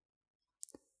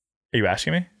 Are you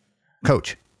asking me?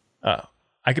 Coach.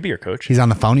 I could be your coach. He's on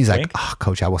the phone. He's like, Wink. oh,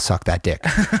 coach, I will suck that dick.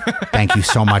 Thank you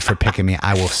so much for picking me.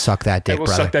 I will suck that dick, I will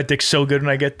brother. suck that dick so good when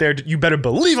I get there. You better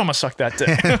believe I'm gonna suck that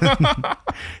dick.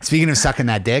 Speaking of sucking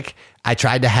that dick, I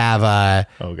tried to have a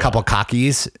couple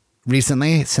cockies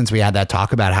recently since we had that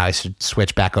talk about how I should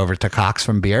switch back over to cocks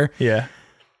from beer. Yeah.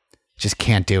 Just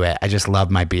can't do it. I just love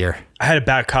my beer. I had a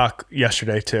bad cock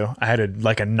yesterday too. I had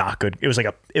a not good. It was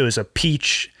a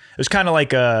peach. It was kind of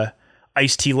like a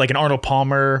iced tea, like an Arnold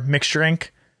Palmer mixed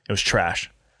drink. It was trash.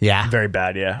 Yeah. Very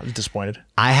bad. Yeah. I was disappointed.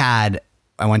 I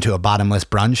went to a bottomless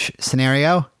brunch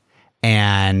scenario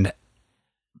and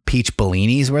peach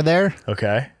bellinis were there.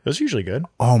 Okay. Those are usually good.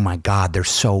 Oh my God. They're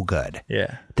so good.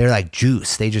 Yeah. They're like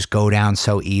juice. They just go down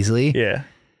so easily. Yeah.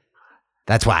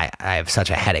 That's why I have such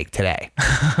a headache today.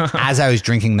 As I was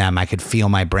drinking them, I could feel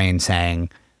my brain saying,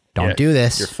 don't do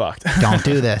this. You're fucked. Don't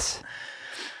do this.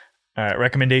 All right.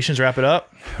 Recommendations. Wrap it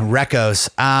up. Recos.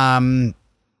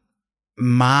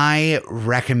 My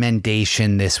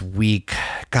recommendation this week,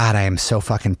 God, I am so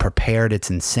fucking prepared.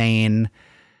 It's insane.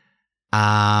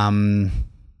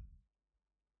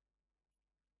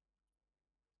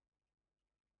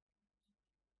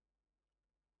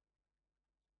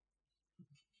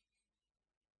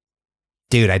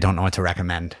 Dude, I don't know what to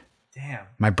recommend. Damn.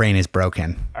 My brain is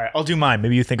broken. All right, I'll do mine.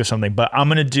 Maybe you think of something, but I'm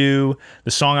gonna do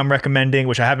the song I'm recommending,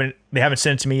 which they haven't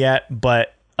sent it to me yet,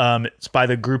 but it's by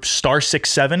the group Star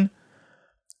 67.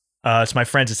 It's my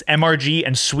friends. It's MRG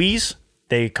and Squeeze.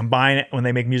 They combine it when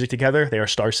they make music together. They are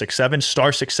Star 67.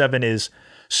 Star 67 is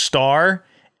star,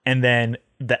 and then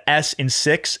the S in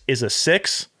 6 is a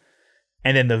 6,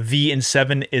 and then the V in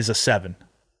 7 is a 7.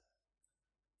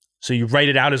 So you write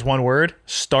it out as one word,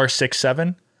 Star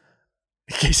 67.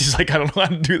 Casey's like, I don't know how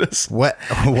to do this.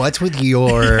 What's with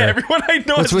your everyone I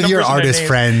know? What's has with your numbers in their artist names.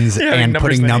 friends Yeah, and numbers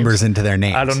putting in their numbers names. into their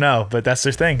names? I don't know, but that's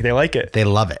their thing. They like it. They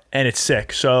love it. And it's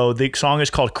sick. So the song is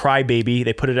called Cry Baby.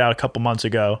 They put it out a couple months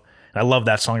ago. And I love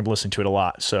that song. I've listened to it a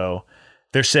lot. So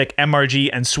they're sick. MRG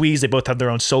and Squeeze, they both have their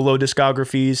own solo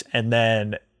discographies. And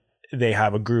then they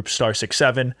have a group, Star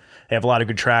 67. They have a lot of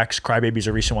good tracks. Cry Baby is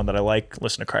a recent one that I like.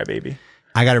 Listen to Cry Baby.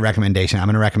 I got a recommendation. I'm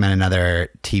going to recommend another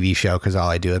TV show because all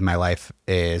I do with my life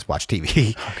is watch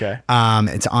TV. Okay.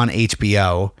 It's on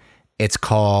HBO. It's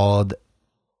called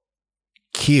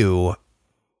Q,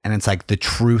 and it's like the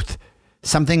truth,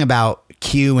 something about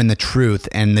Q and the truth.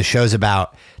 And the show's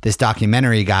about this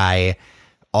documentary guy,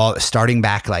 all starting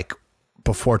back like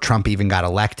before Trump even got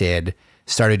elected,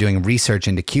 started doing research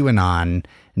into QAnon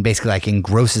and basically like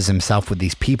engrosses himself with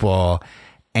these people.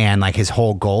 And like his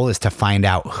whole goal is to find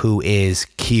out who is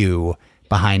Q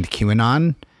behind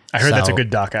QAnon. I heard that's a good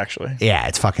doc, actually. Yeah,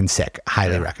 it's fucking sick.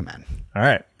 Highly recommend. All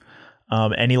right.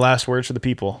 Any last words for the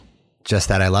people? Just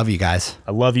that I love you guys.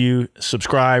 I love you.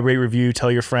 Subscribe, rate, review,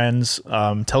 tell your friends.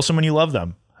 Tell someone you love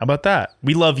them. How about that?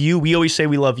 We love you. We always say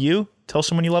we love you. Tell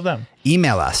someone you love them.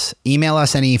 Email us. Email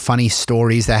us any funny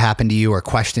stories that happened to you or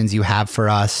questions you have for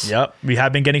us. Yep. We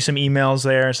have been getting some emails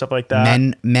there and stuff like that.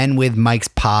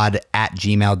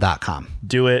 menwithmikespod@gmail.com.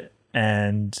 Do it.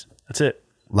 And that's it.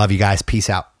 Love you guys. Peace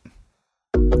out.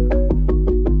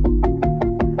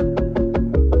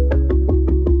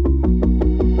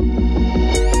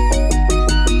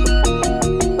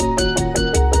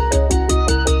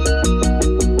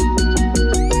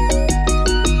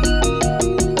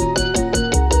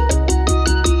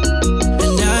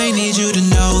 And I need you to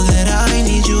know that I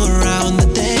need you around. The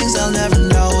things I'll never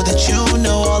know that you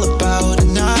know all about.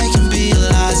 And I can be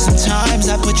lost. Sometimes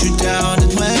I put you down.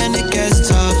 And when it gets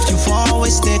tough, you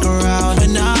always stick around.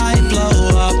 When I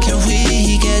blow up, can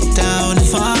we get down?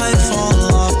 If I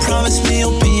fall off, promise me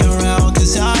you'll be around.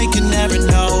 Cause I can never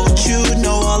know what you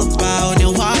know all about.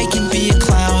 Now I can be a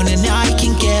clown and I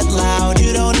can get loud.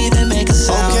 You don't even make a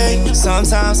sound. Okay,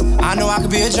 sometimes I know I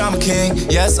could be be a drama king.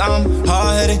 Yes, I'm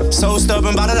hard-headed, so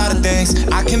stubborn about a lot of things.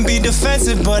 I can be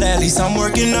defensive, but at least I'm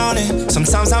working on it.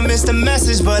 Sometimes I miss the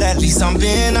message, but at least I'm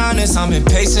being honest. I'm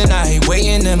impatient, I hate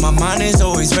waiting, and my mind is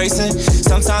always racing.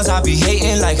 Sometimes I be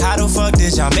hating, like how the fuck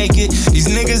did y'all make it? These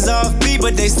niggas off beat,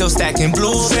 but they still stacking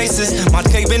blue faces. My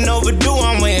cake been overdue,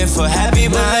 I'm waiting for happy,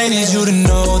 but I need you to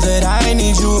know that I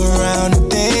need you around. The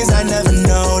things I never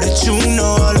know that you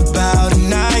know all about,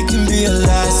 and I can be a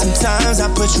lie. Sometimes I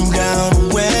put you down,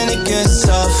 but when it gets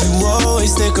tough, you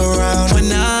always stick around.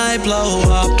 When I blow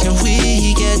up, can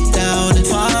we get down?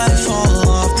 If I fall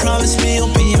off, promise me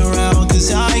you'll be around.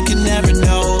 Cause I can never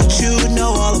know what you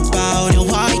know all about. You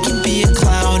know I can be a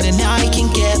clown and I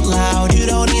can get loud. You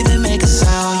don't even make a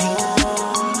sound.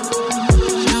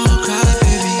 Don't cry,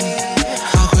 baby.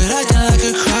 I'll quit acting like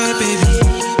a crybaby.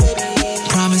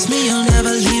 Promise me you'll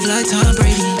never leave like Tom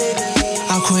Brady.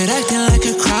 I'll quit acting like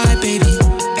a crybaby.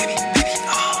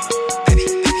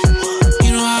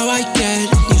 You know how I get.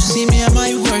 You see me at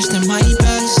my worst and my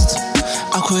best.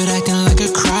 I'll quit acting like a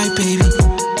crybaby.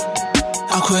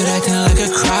 I'll quit acting like a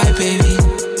crybaby.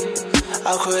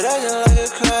 I'll quit acting like a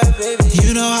crybaby.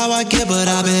 You know how I get, but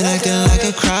I've been acting like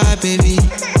a crybaby.